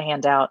paper that I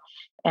hand out,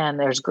 and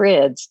there's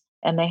grids,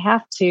 and they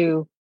have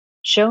to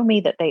show me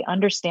that they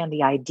understand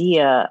the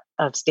idea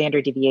of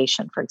standard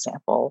deviation, for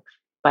example,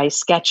 by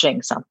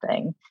sketching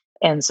something.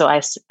 And so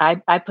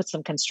I put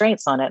some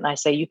constraints on it, and I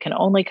say, you can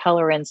only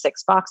color in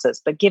 6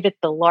 boxes, but give it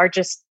the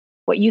largest,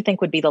 what you think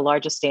would be the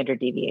largest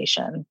standard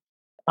deviation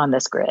on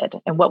this grid,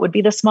 and what would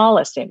be the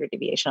smallest standard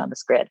deviation on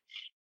this grid.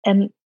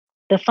 And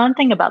the fun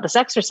thing about this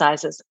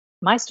exercise is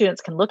my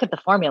students can look at the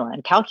formula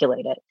and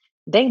calculate it,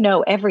 they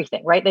know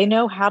everything, right? They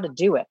know how to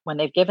do it. When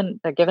they're given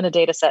a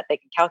data set, they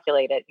can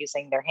calculate it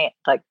using their hand,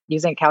 like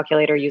using a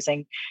calculator,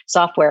 using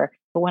software.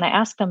 But when I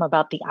ask them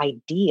about the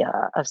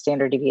idea of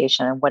standard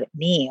deviation and what it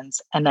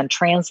means, and then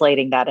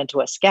translating that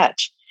into a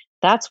sketch,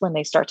 that's when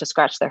they start to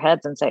scratch their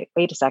heads and say,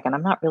 wait a second,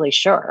 I'm not really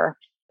sure.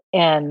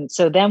 And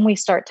so then we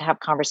start to have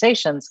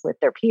conversations with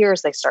their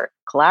peers. They start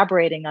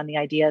collaborating on the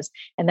ideas.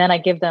 And then I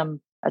give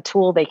them a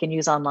tool they can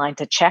use online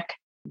to check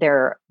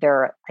their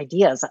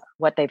ideas,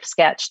 what they've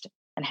sketched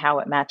and how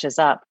it matches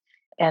up.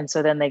 And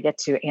so then they get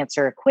to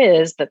answer a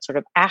quiz that sort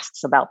of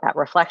asks about that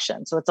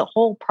reflection. So it's a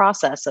whole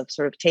process of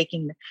sort of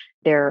taking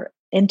their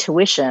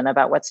intuition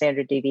about what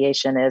standard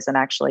deviation is and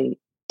actually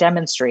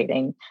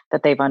demonstrating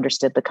that they've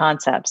understood the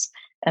concepts.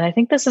 And I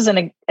think this is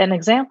an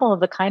example of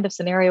the kind of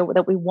scenario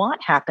that we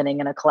want happening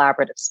in a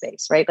collaborative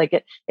space, right? Like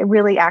it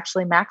really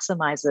actually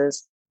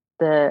maximizes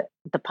the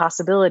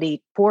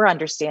possibility for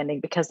understanding,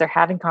 because they're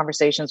having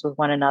conversations with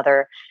one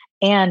another,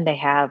 and they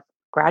have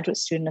graduate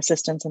student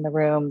assistants in the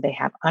room, they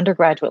have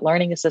undergraduate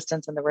learning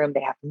assistants in the room,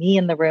 they have me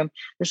in the room.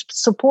 There's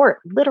support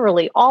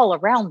literally all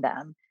around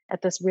them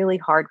at this really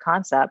hard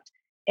concept.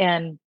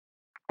 And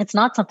it's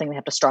not something they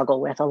have to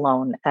struggle with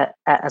alone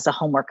as a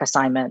homework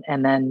assignment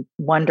and then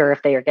wonder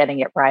if they are getting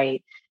it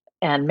right,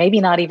 and maybe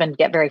not even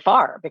get very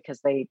far because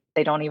they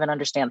don't even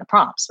understand the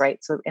prompts,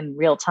 right? So in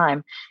real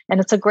time.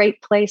 And it's a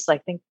great place. I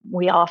think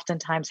we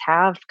oftentimes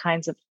have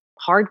kinds of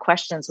hard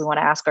questions we want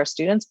to ask our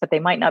students, but they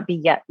might not be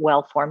yet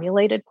well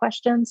formulated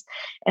questions.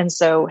 And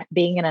so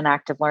being in an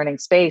active learning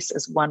space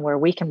is one where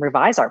we can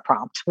revise our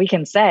prompt. We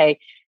can say,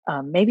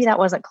 maybe that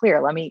wasn't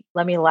clear. Let me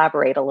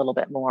elaborate a little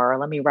bit more, or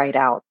let me write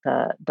out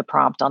the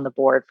prompt on the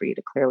board for you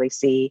to clearly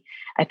see.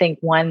 I think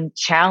one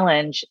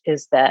challenge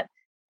is that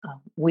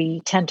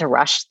we tend to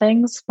rush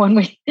things when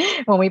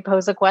we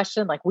pose a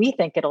question. Like, we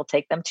think it'll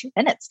take them 2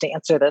 minutes to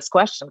answer this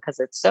question because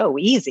it's so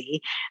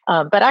easy.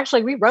 But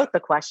actually, we wrote the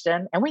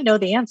question and we know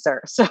the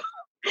answer. So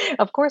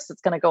of course,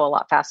 it's going to go a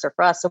lot faster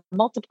for us. So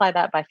multiply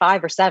that by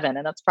 5 or 7,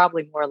 and that's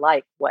probably more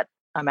like what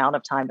amount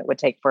of time it would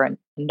take for a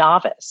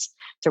novice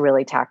to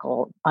really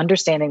tackle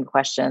understanding the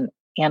question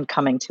and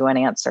coming to an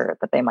answer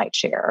that they might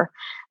share.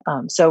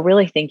 So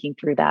really thinking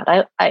through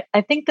that.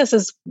 I think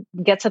this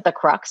gets at the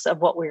crux of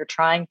what we're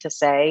trying to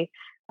say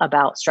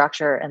about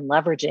structure and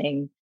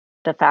leveraging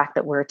the fact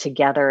that we're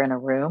together in a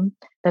room,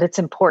 that it's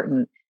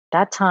important.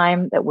 That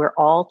time that we're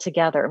all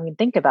together. I mean,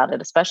 think about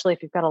it, especially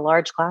if you've got a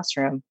large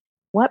classroom,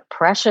 what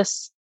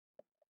precious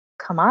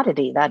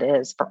commodity that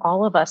is for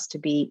all of us to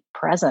be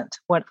present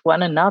with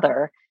one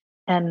another.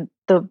 And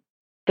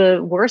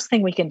the worst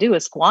thing we can do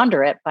is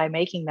squander it by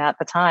making that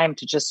the time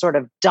to just sort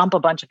of dump a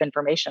bunch of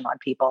information on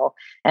people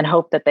and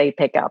hope that they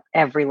pick up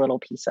every little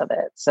piece of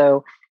it.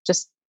 So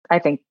just, I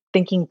think,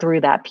 thinking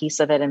through that piece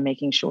of it and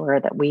making sure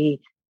that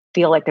we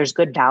feel like there's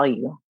good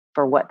value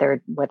for what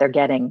they're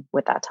getting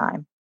with that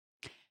time.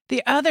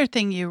 The other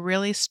thing you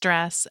really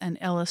stress and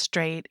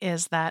illustrate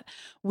is that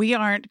we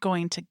aren't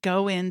going to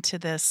go into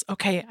this,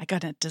 okay, I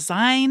got to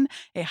design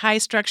a high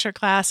structure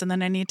class and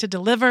then I need to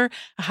deliver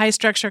a high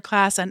structure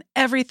class and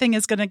everything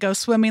is going to go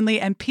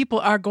swimmingly and people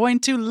are going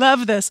to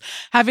love this,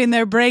 having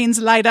their brains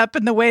light up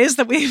in the ways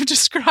that we've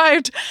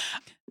described.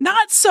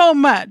 Not so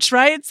much,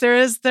 right? There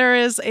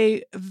is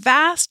a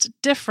vast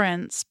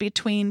difference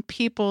between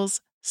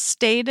people's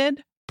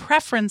stated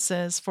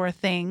preferences for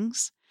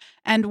things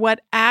and what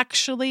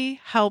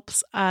actually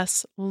helps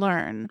us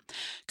learn.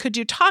 Could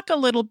you talk a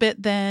little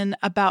bit then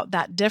about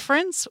that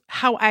difference,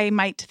 how I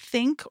might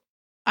think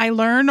I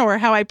learn or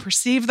how I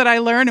perceive that I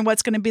learn and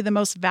what's going to be the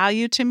most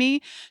value to me,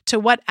 to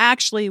what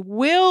actually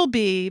will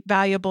be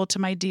valuable to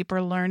my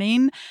deeper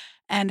learning?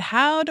 And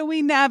how do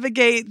we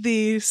navigate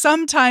the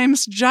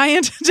sometimes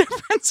giant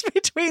difference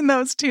between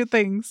those two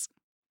things?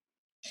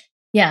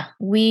 Yeah,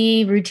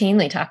 we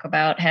routinely talk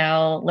about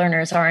how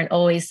learners aren't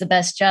always the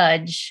best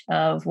judge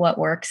of what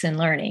works in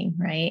learning,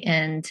 right?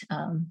 And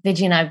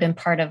Viji and I have been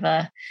part of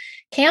a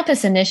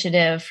campus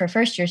initiative for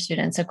first-year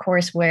students, a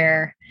course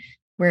where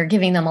we're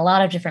giving them a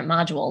lot of different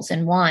modules.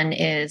 And one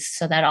is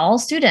so that all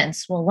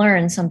students will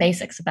learn some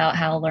basics about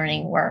how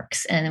learning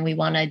works. And we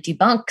want to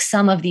debunk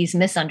some of these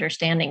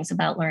misunderstandings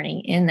about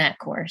learning in that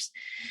course.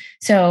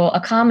 So a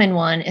common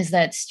one is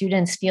that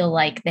students feel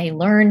like they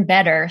learn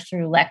better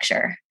through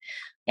lecture.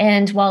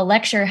 And while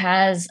lecture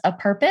has a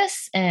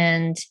purpose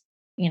and,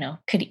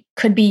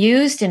 could be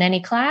used in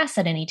any class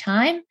at any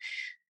time,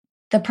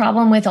 the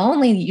problem with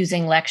only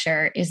using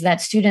lecture is that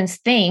students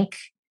think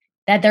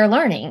that they're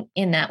learning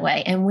in that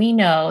way. And we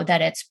know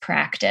that it's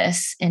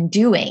practice and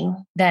doing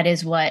that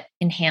is what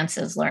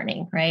enhances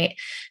learning, right?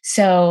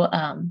 So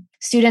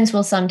students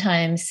will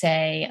sometimes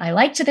say, I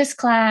liked this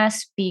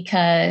class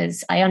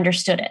because I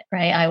understood it,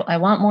 right? I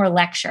want more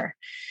lecture.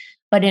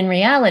 But in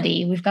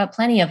reality, we've got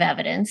plenty of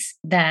evidence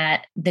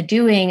that the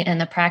doing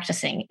and the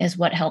practicing is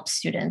what helps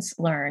students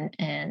learn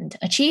and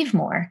achieve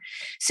more.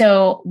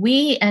 So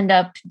we end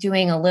up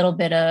doing a little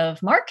bit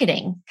of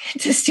marketing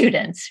to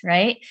students,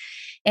 right?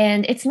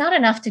 And it's not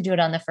enough to do it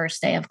on the first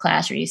day of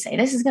class where you say,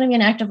 this is going to be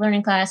an active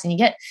learning class, and you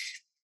get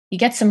you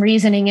get some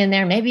reasoning in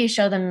there. Maybe you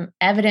show them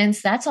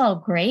evidence. That's all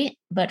great.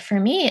 But for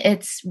me,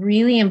 it's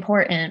really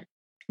important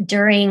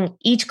during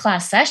each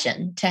class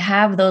session to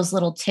have those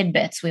little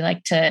tidbits we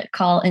like to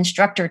call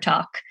instructor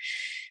talk,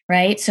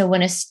 right? So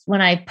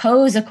when I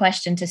pose a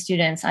question to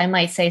students, I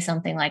might say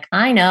something like,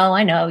 I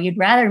know, you'd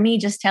rather me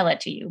just tell it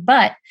to you,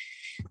 but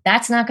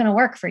that's not going to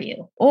work for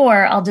you.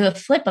 Or I'll do a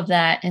flip of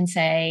that and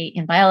say,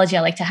 in biology,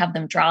 I like to have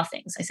them draw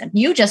things. I said,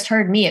 you just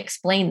heard me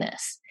explain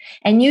this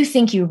and you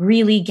think you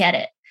really get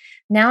it.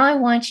 Now I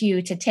want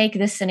you to take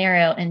this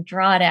scenario and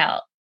draw it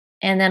out.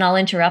 And then I'll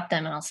interrupt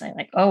them and I'll say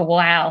like, oh,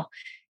 wow,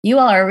 you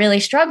all are really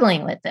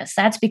struggling with this.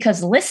 That's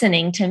because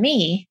listening to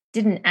me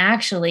didn't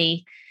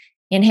actually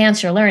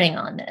enhance your learning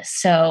on this.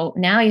 So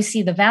now you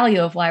see the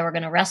value of why we're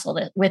going to wrestle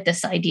with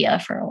this idea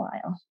for a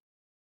while.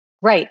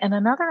 Right. And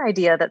another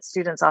idea that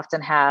students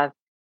often have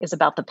is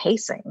about the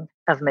pacing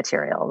of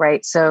material,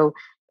 right? So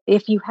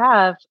if you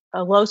have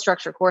a low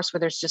structure course where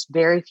there's just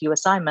very few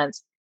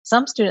assignments,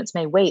 some students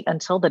may wait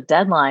until the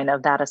deadline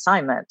of that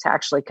assignment to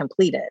actually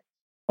complete it.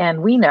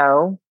 And we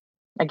know,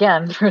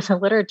 again, through the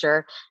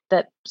literature,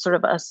 that sort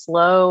of a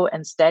slow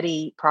and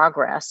steady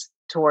progress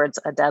towards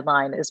a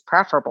deadline is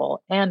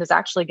preferable and is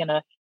actually going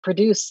to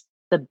produce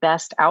the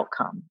best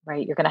outcome,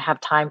 right? You're going to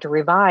have time to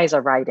revise a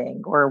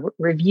writing or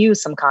review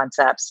some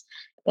concepts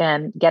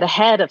and get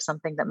ahead of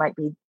something that might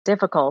be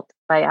difficult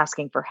by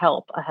asking for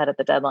help ahead of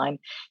the deadline.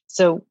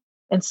 So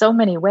in so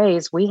many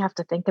ways, we have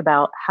to think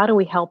about how do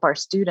we help our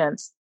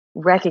students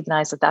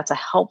recognize that that's a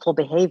helpful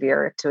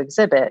behavior to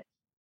exhibit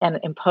and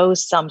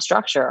impose some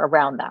structure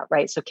around that,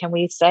 right? So can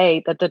we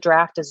say that the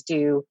draft is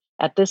due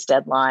at this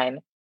deadline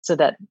so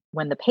that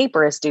when the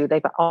paper is due,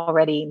 they've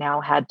already now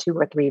had 2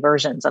 or 3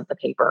 versions of the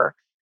paper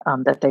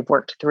that they've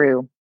worked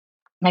through.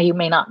 Now, you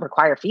may not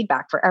require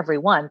feedback for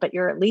everyone, but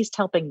you're at least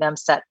helping them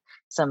set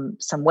some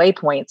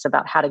waypoints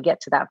about how to get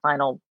to that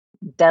final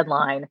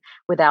deadline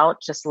without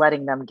just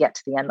letting them get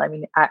to the end. I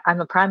mean, I'm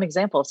a prime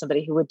example of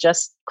somebody who would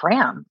just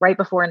cram right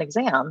before an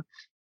exam.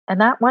 And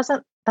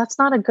that's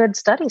not a good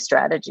study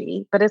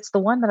strategy, but it's the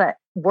one that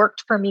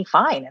worked for me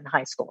fine in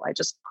high school. I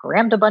just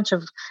crammed a bunch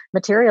of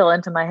material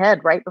into my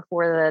head right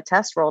before the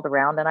test rolled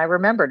around and I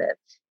remembered it.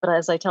 But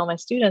as I tell my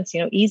students,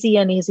 easy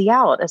in, easy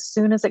out. As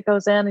soon as it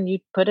goes in and you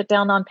put it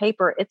down on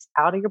paper, it's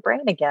out of your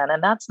brain again.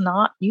 And that's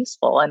not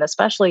useful. And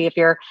especially if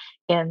you're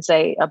in,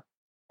 say, a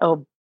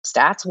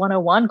Stats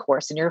 101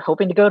 course and you're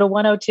hoping to go to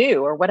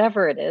 102 or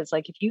whatever it is,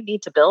 like if you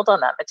need to build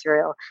on that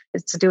material,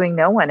 it's doing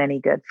no one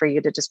any good for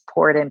you to just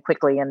pour it in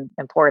quickly and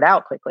pour it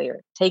out quickly,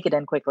 or take it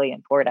in quickly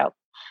and pour it out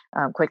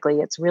quickly.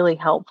 It's really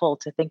helpful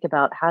to think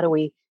about how do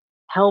we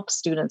help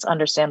students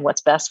understand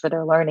what's best for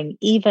their learning,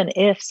 even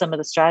if some of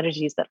the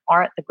strategies that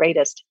aren't the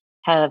greatest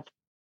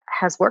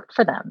has worked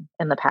for them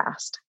in the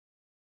past.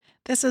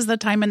 This is the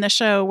time in the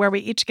show where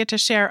we each get to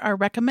share our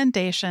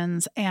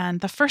recommendations. And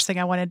the first thing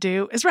I want to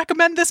do is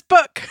recommend this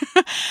book.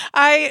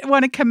 I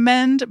want to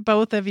commend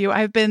both of you.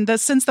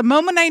 Since the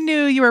moment I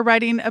knew you were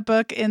writing a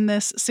book in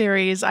this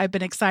series, I've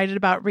been excited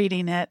about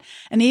reading it.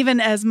 And even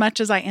as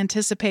much as I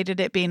anticipated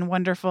it being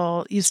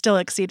wonderful, you still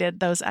exceeded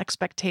those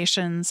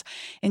expectations.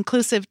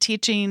 Inclusive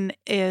teaching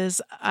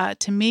is,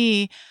 to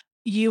me,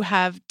 you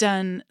have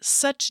done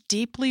such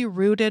deeply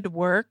rooted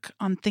work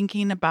on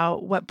thinking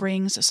about what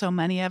brings so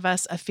many of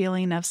us a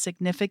feeling of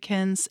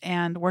significance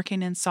and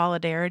working in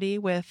solidarity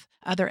with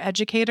other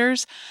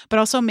educators, but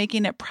also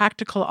making it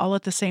practical all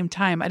at the same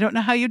time. I don't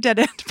know how you did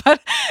it,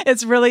 but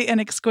it's really an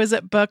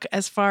exquisite book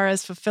as far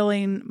as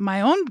fulfilling my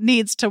own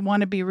needs to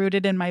want to be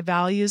rooted in my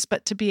values,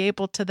 but to be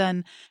able to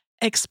then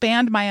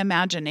expand my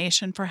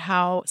imagination for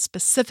how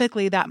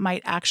specifically that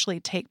might actually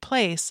take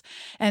place.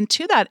 And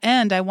to that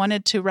end, I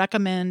wanted to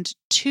recommend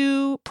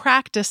 2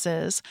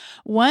 practices.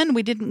 One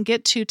we didn't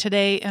get to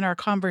today in our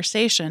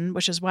conversation,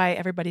 which is why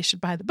everybody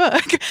should buy the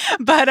book.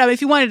 But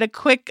if you wanted a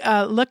quick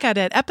look at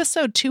it,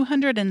 episode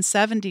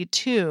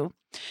 272,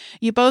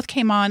 you both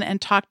came on and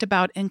talked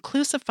about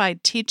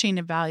inclusified teaching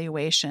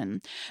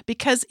evaluation,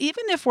 because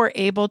even if we're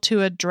able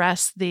to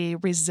address the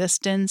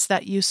resistance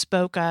that you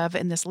spoke of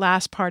in this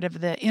last part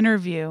of the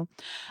interview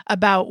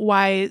about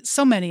why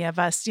so many of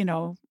us,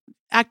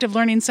 active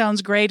learning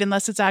sounds great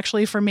unless it's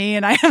actually for me.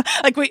 And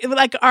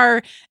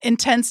our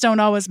intents don't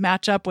always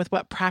match up with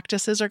what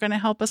practices are going to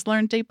help us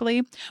learn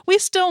deeply. We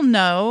still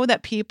know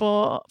that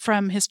people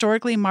from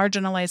historically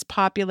marginalized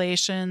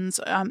populations,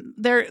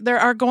 there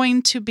are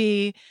going to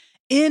be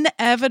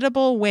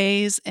inevitable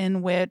ways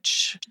in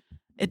which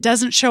it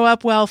doesn't show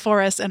up well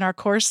for us in our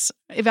course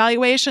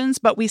evaluations,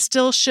 but we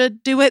still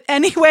should do it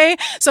anyway.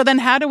 So then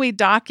how do we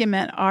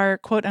document our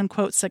quote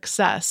unquote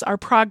success, our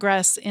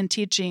progress in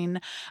teaching?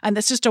 And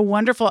that's just a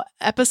wonderful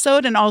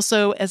episode, and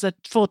also as a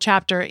full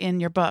chapter in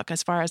your book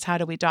as far as how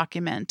do we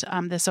document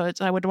this. So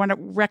I would want to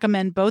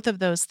recommend both of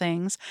those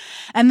things.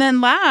 And then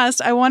last,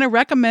 I want to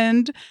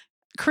recommend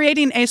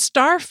creating a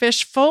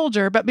starfish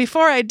folder. But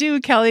before I do,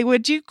 Kelly,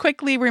 would you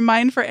quickly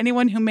remind for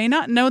anyone who may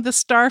not know the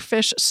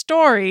starfish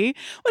story,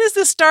 what is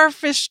the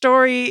starfish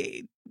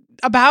story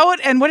about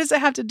and what does it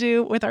have to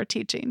do with our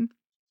teaching?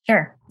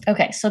 Sure.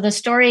 Okay. So the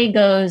story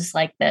goes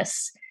like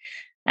this.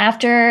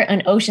 After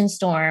an ocean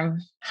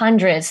storm,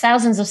 hundreds,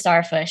 thousands of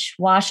starfish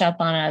wash up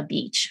on a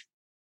beach.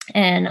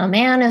 And a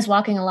man is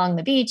walking along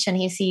the beach and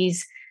he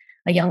sees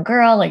a young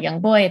girl, a young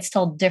boy. It's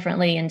told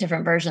differently in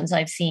different versions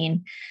I've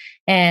seen.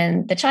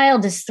 And the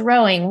child is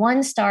throwing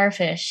one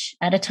starfish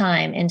at a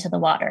time into the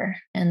water.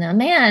 And the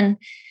man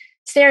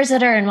stares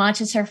at her and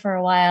watches her for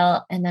a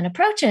while and then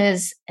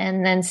approaches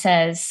and then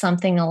says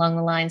something along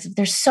the lines of,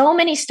 "There's so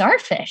many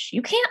starfish.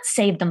 You can't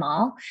save them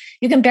all.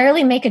 You can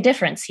barely make a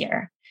difference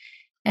here."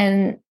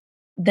 And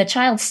the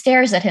child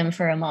stares at him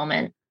for a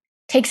moment,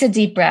 takes a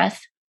deep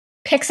breath,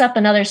 picks up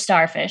another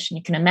starfish. And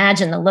you can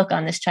imagine the look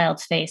on this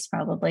child's face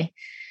probably.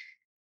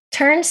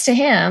 Turns to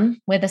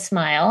him with a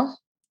smile,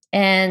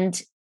 and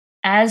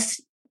as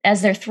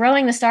they're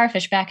throwing the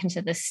starfish back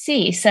into the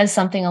sea, says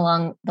something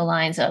along the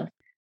lines of,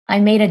 "I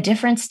made a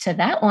difference to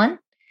that one."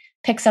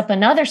 Picks up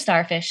another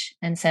starfish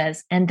and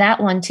says, "And that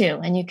one too."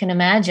 And you can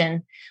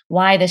imagine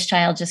why this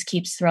child just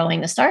keeps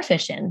throwing the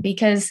starfish in,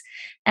 because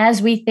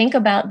as we think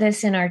about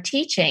this in our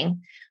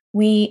teaching,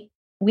 we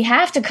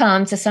have to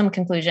come to some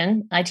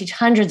conclusion. I teach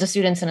hundreds of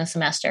students in a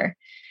semester.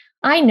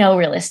 I know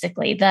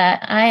realistically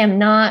that I am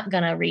not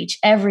going to reach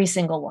every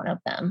single one of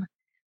them,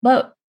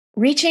 but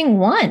reaching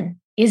one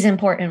is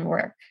important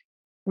work.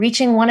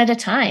 Reaching one at a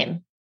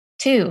time,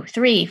 2,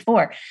 3,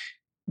 4,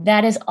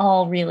 that is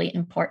all really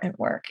important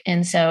work.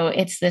 And so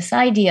it's this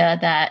idea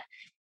that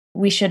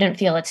we shouldn't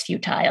feel it's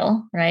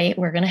futile, right?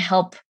 We're going to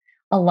help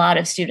a lot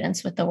of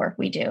students with the work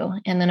we do.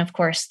 And then, of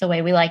course, the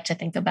way we like to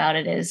think about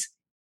it is,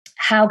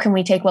 how can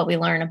we take what we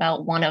learn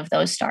about one of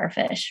those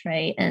starfish,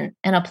 right, and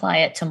apply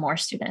it to more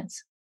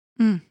students?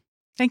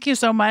 Thank you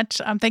so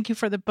much. Thank you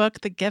for the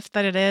book, the gift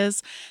that it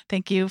is.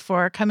 Thank you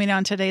for coming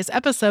on today's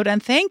episode.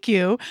 And thank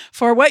you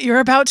for what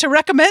you're about to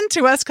recommend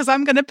to us, because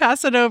I'm going to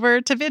pass it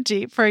over to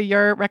Viji for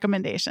your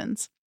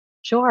recommendations.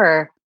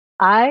 Sure.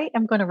 I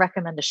am going to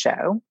recommend a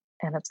show,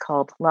 and it's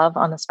called Love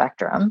on the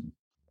Spectrum.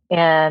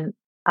 And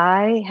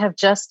I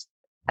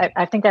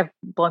think I've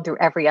blown through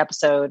every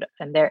episode,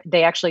 and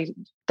they actually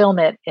film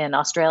it in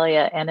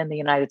Australia and in the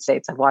United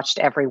States. I've watched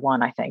every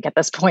one, I think, at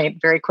this point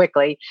very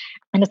quickly.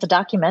 And it's a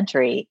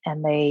documentary,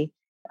 and they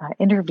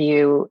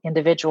interview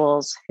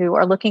individuals who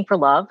are looking for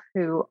love,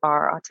 who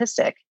are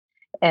autistic.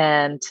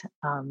 And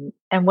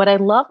what I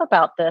love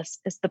about this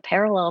is the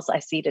parallels I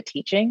see to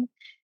teaching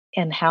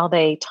and how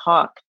they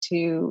talk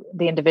to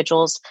the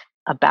individuals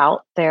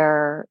about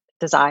their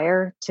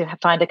desire to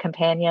find a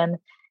companion.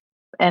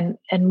 And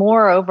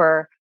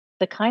moreover,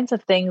 the kinds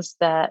of things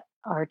that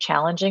are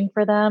challenging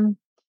for them,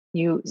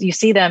 you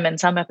see them in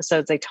some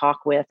episodes. They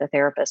talk with a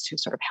therapist who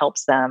sort of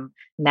helps them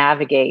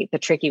navigate the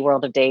tricky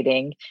world of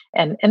dating,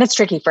 and it's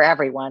tricky for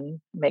everyone,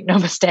 make no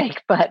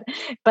mistake, but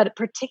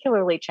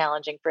particularly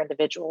challenging for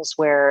individuals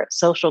where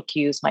social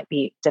cues might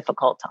be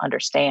difficult to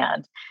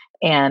understand,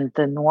 and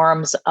the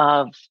norms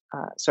of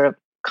sort of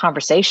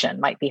conversation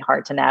might be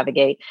hard to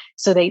navigate.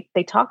 So they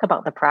talk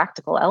about the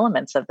practical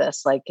elements of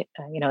this, like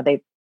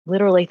they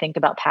literally think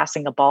about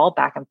passing a ball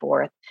back and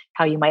forth,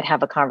 how you might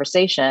have a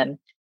conversation,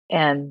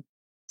 and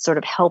sort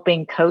of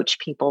helping coach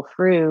people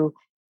through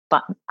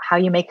how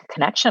you make a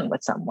connection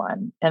with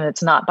someone. And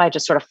it's not by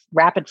just sort of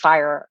rapid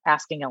fire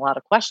asking a lot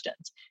of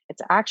questions.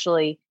 It's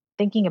actually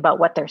thinking about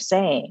what they're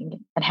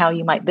saying and how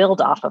you might build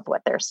off of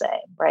what they're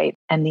saying, right?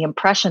 And the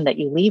impression that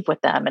you leave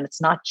with them. And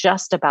it's not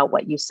just about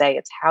what you say,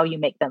 it's how you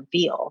make them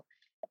feel.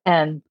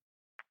 And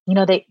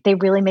they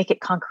really make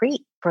it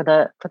concrete for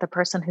the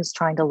person who's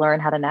trying to learn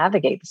how to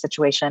navigate the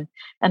situation.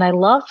 And I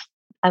love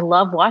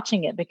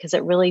watching it, because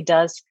it really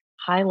does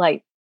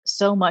highlight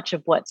so much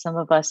of what some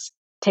of us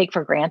take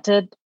for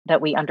granted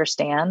that we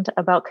understand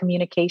about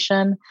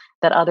communication,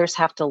 that others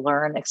have to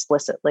learn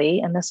explicitly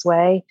in this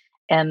way.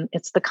 And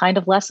it's the kind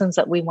of lessons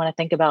that we want to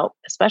think about,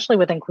 especially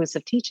with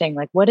inclusive teaching.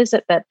 Like, what is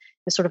it that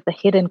is sort of the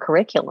hidden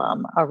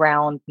curriculum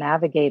around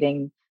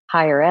navigating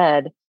higher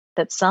ed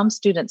that some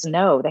students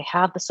know? They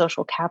have the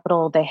social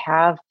capital, they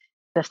have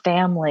the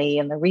family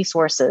and the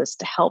resources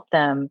to help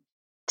them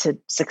to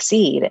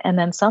succeed. And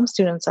then some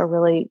students are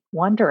really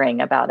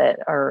wondering about it,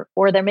 or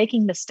they're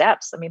making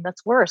missteps. I mean,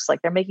 that's worse.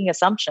 Like, they're making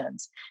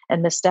assumptions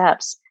and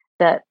missteps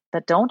that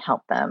don't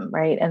help them,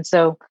 right? And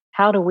so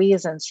how do we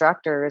as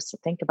instructors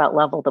think about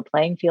level the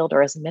playing field,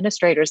 or as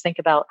administrators think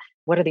about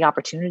what are the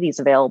opportunities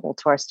available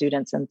to our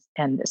students?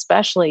 And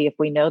especially if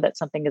we know that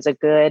something is a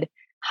good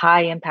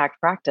high impact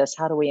practice,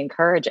 how do we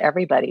encourage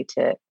everybody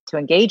to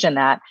engage in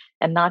that,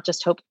 and not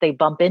just hope they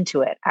bump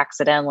into it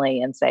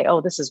accidentally and say, "Oh,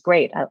 this is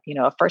great. A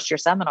first year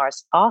seminar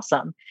is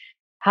awesome."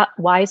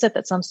 Why is it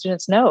that some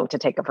students know to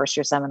take a first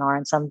year seminar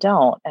and some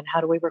don't? And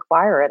how do we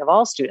require it of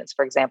all students,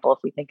 for example, if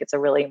we think it's a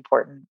really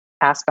important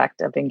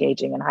aspect of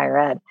engaging in higher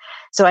ed?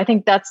 So I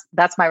think that's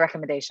my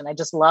recommendation. I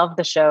just love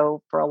the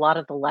show for a lot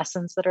of the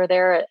lessons that are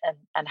there,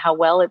 and how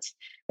well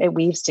it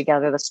weaves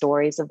together the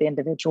stories of the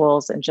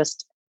individuals, and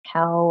just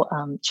how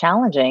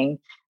challenging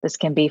this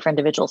can be for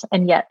individuals,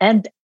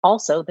 and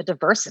also the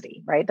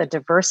diversity, right? The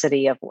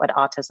diversity of what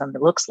autism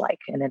looks like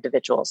in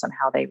individuals and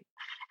how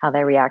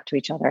they react to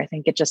each other. I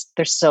think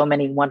there's so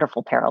many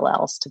wonderful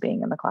parallels to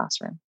being in the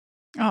classroom.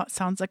 Oh, it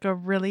sounds like a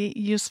really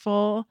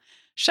useful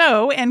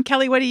show. And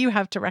Kelly, what do you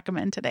have to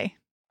recommend today?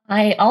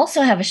 I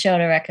also have a show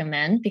to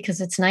recommend because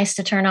it's nice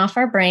to turn off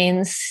our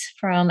brains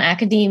from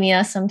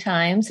academia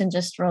sometimes and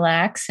just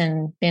relax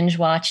and binge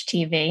watch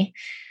TV.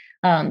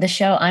 The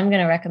show I'm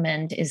going to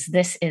recommend is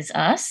This Is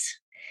Us.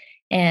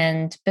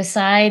 And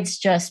besides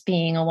just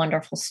being a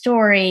wonderful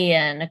story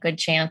and a good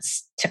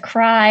chance to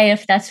cry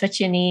if that's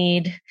what you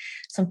need,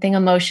 something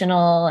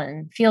emotional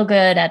and feel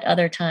good at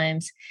other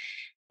times,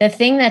 the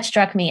thing that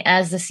struck me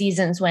as the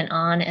seasons went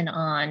on and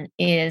on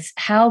is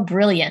how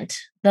brilliant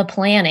the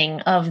planning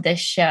of this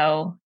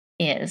show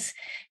is.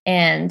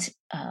 And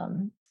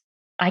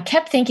I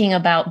kept thinking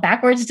about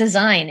backwards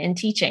design in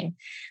teaching.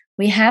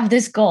 We have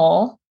this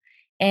goal,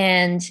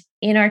 and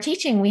in our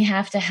teaching, we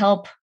have to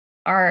help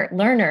our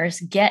learners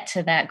get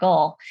to that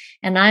goal.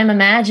 And I'm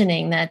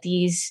imagining that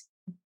these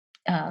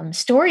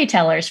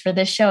storytellers for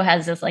this show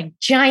has this like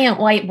giant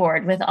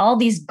whiteboard with all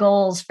these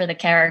goals for the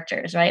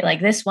characters, right?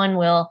 Like this one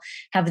will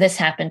have this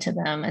happen to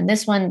them. And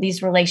this one,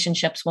 these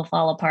relationships will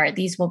fall apart.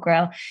 These will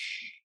grow.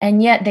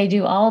 And yet they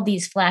do all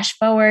these flash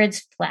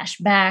forwards, flash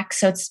backs.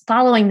 So it's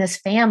following this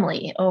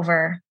family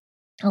over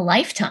a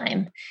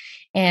lifetime.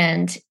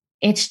 And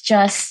it's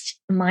just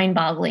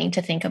mind-boggling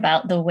to think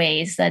about the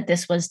ways that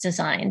this was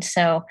designed.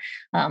 So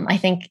I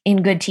think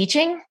in good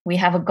teaching, we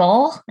have a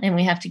goal and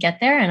we have to get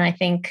there. And I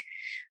think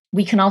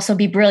we can also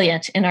be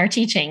brilliant in our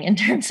teaching in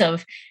terms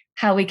of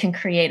how we can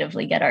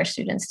creatively get our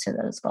students to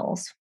those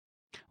goals.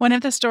 One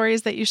of the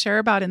stories that you share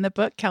about in the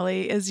book,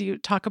 Kelly, is you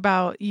talk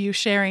about you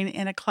sharing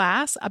in a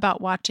class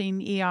about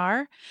watching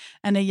ER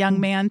and a young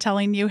man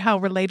telling you how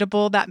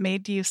relatable that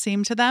made you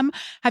seem to them.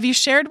 Have you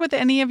shared with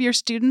any of your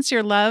students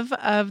your love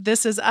of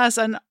This Is Us?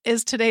 And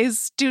is today's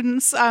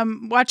students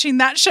watching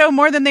that show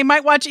more than they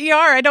might watch ER?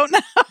 I don't know.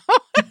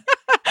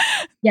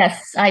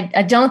 Yes,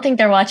 I don't think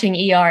they're watching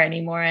ER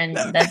anymore, and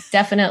that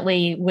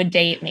definitely would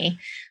date me.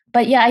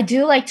 But yeah, I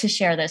do like to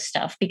share this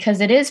stuff because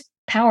it is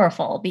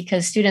powerful,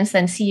 because students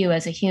then see you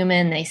as a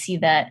human. They see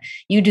that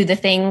you do the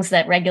things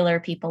that regular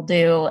people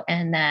do,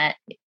 and that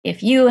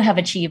if you have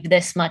achieved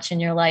this much in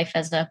your life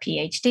as a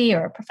PhD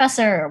or a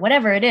professor or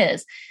whatever it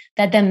is,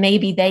 that then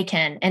maybe they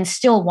can and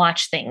still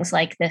watch things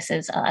like This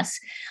Is Us.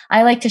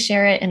 I like to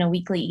share it in a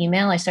weekly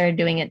email. I started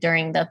doing it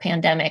during the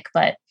pandemic,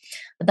 but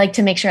I'd like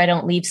to make sure I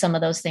don't leave some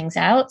of those things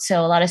out.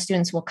 So a lot of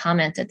students will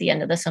comment at the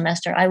end of the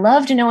semester, I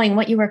loved knowing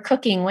what you were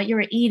cooking, what you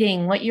were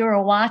eating, what you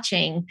were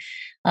watching.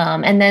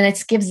 And then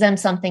it gives them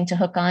something to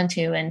hook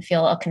onto and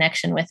feel a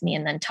connection with me,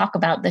 and then talk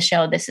about the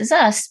show This Is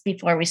Us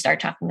before we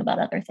start talking about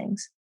other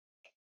things.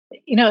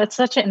 You know, it's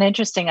such an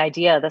interesting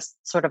idea, this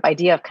sort of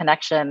idea of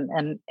connection.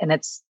 And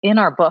it's in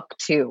our book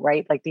too,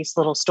 right? Like these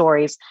little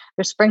stories,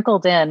 they're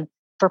sprinkled in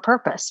for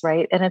purpose,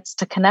 right? And it's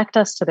to connect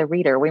us to the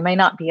reader. We may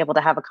not be able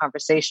to have a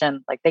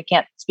conversation, like they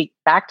can't speak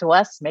back to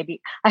us.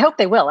 Maybe, I hope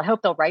they will. I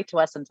hope they'll write to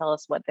us and tell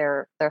us what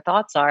their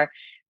thoughts are.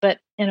 But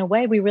in a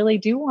way, we really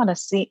do want to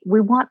see,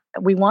 we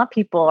want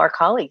people, our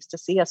colleagues, to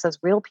see us as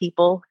real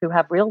people who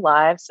have real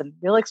lives and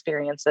real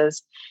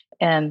experiences,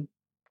 and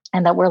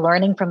that we're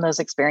learning from those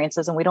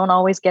experiences, and we don't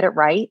always get it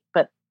right.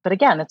 But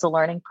again, it's a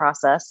learning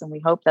process, and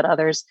we hope that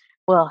others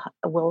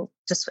will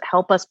just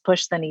help us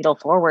push the needle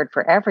forward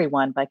for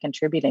everyone by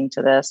contributing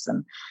to this.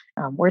 And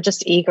we're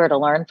just eager to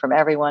learn from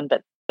everyone.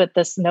 But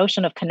this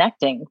notion of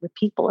connecting with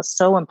people is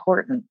so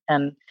important.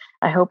 And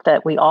I hope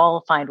that we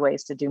all find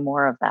ways to do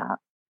more of that.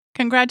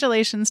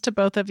 Congratulations to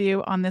both of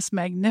you on this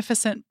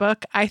magnificent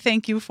book. I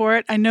thank you for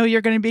it. I know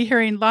you're going to be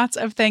hearing lots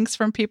of thanks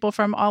from people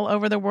from all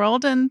over the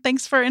world. And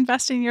thanks for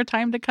investing your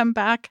time to come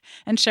back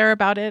and share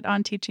about it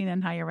on Teaching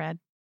in Higher Ed.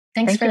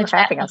 Thanks for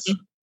having us.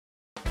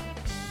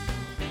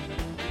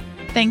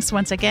 Thanks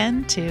once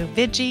again to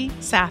Viji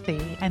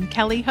Sathi and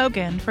Kelly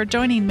Hogan for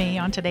joining me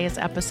on today's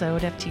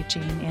episode of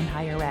Teaching in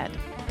Higher Ed.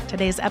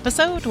 Today's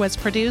episode was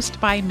produced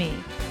by me,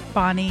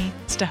 Bonnie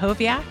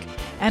Stahoviak,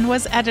 and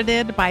was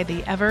edited by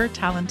the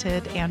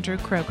ever-talented Andrew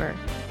Kroger.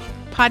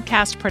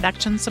 Podcast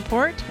production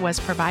support was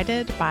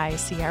provided by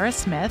Sierra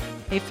Smith,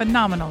 a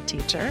phenomenal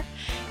teacher.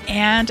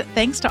 And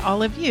thanks to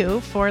all of you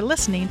for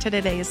listening to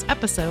today's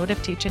episode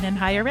of Teaching in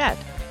Higher Ed.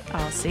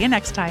 I'll see you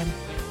next time.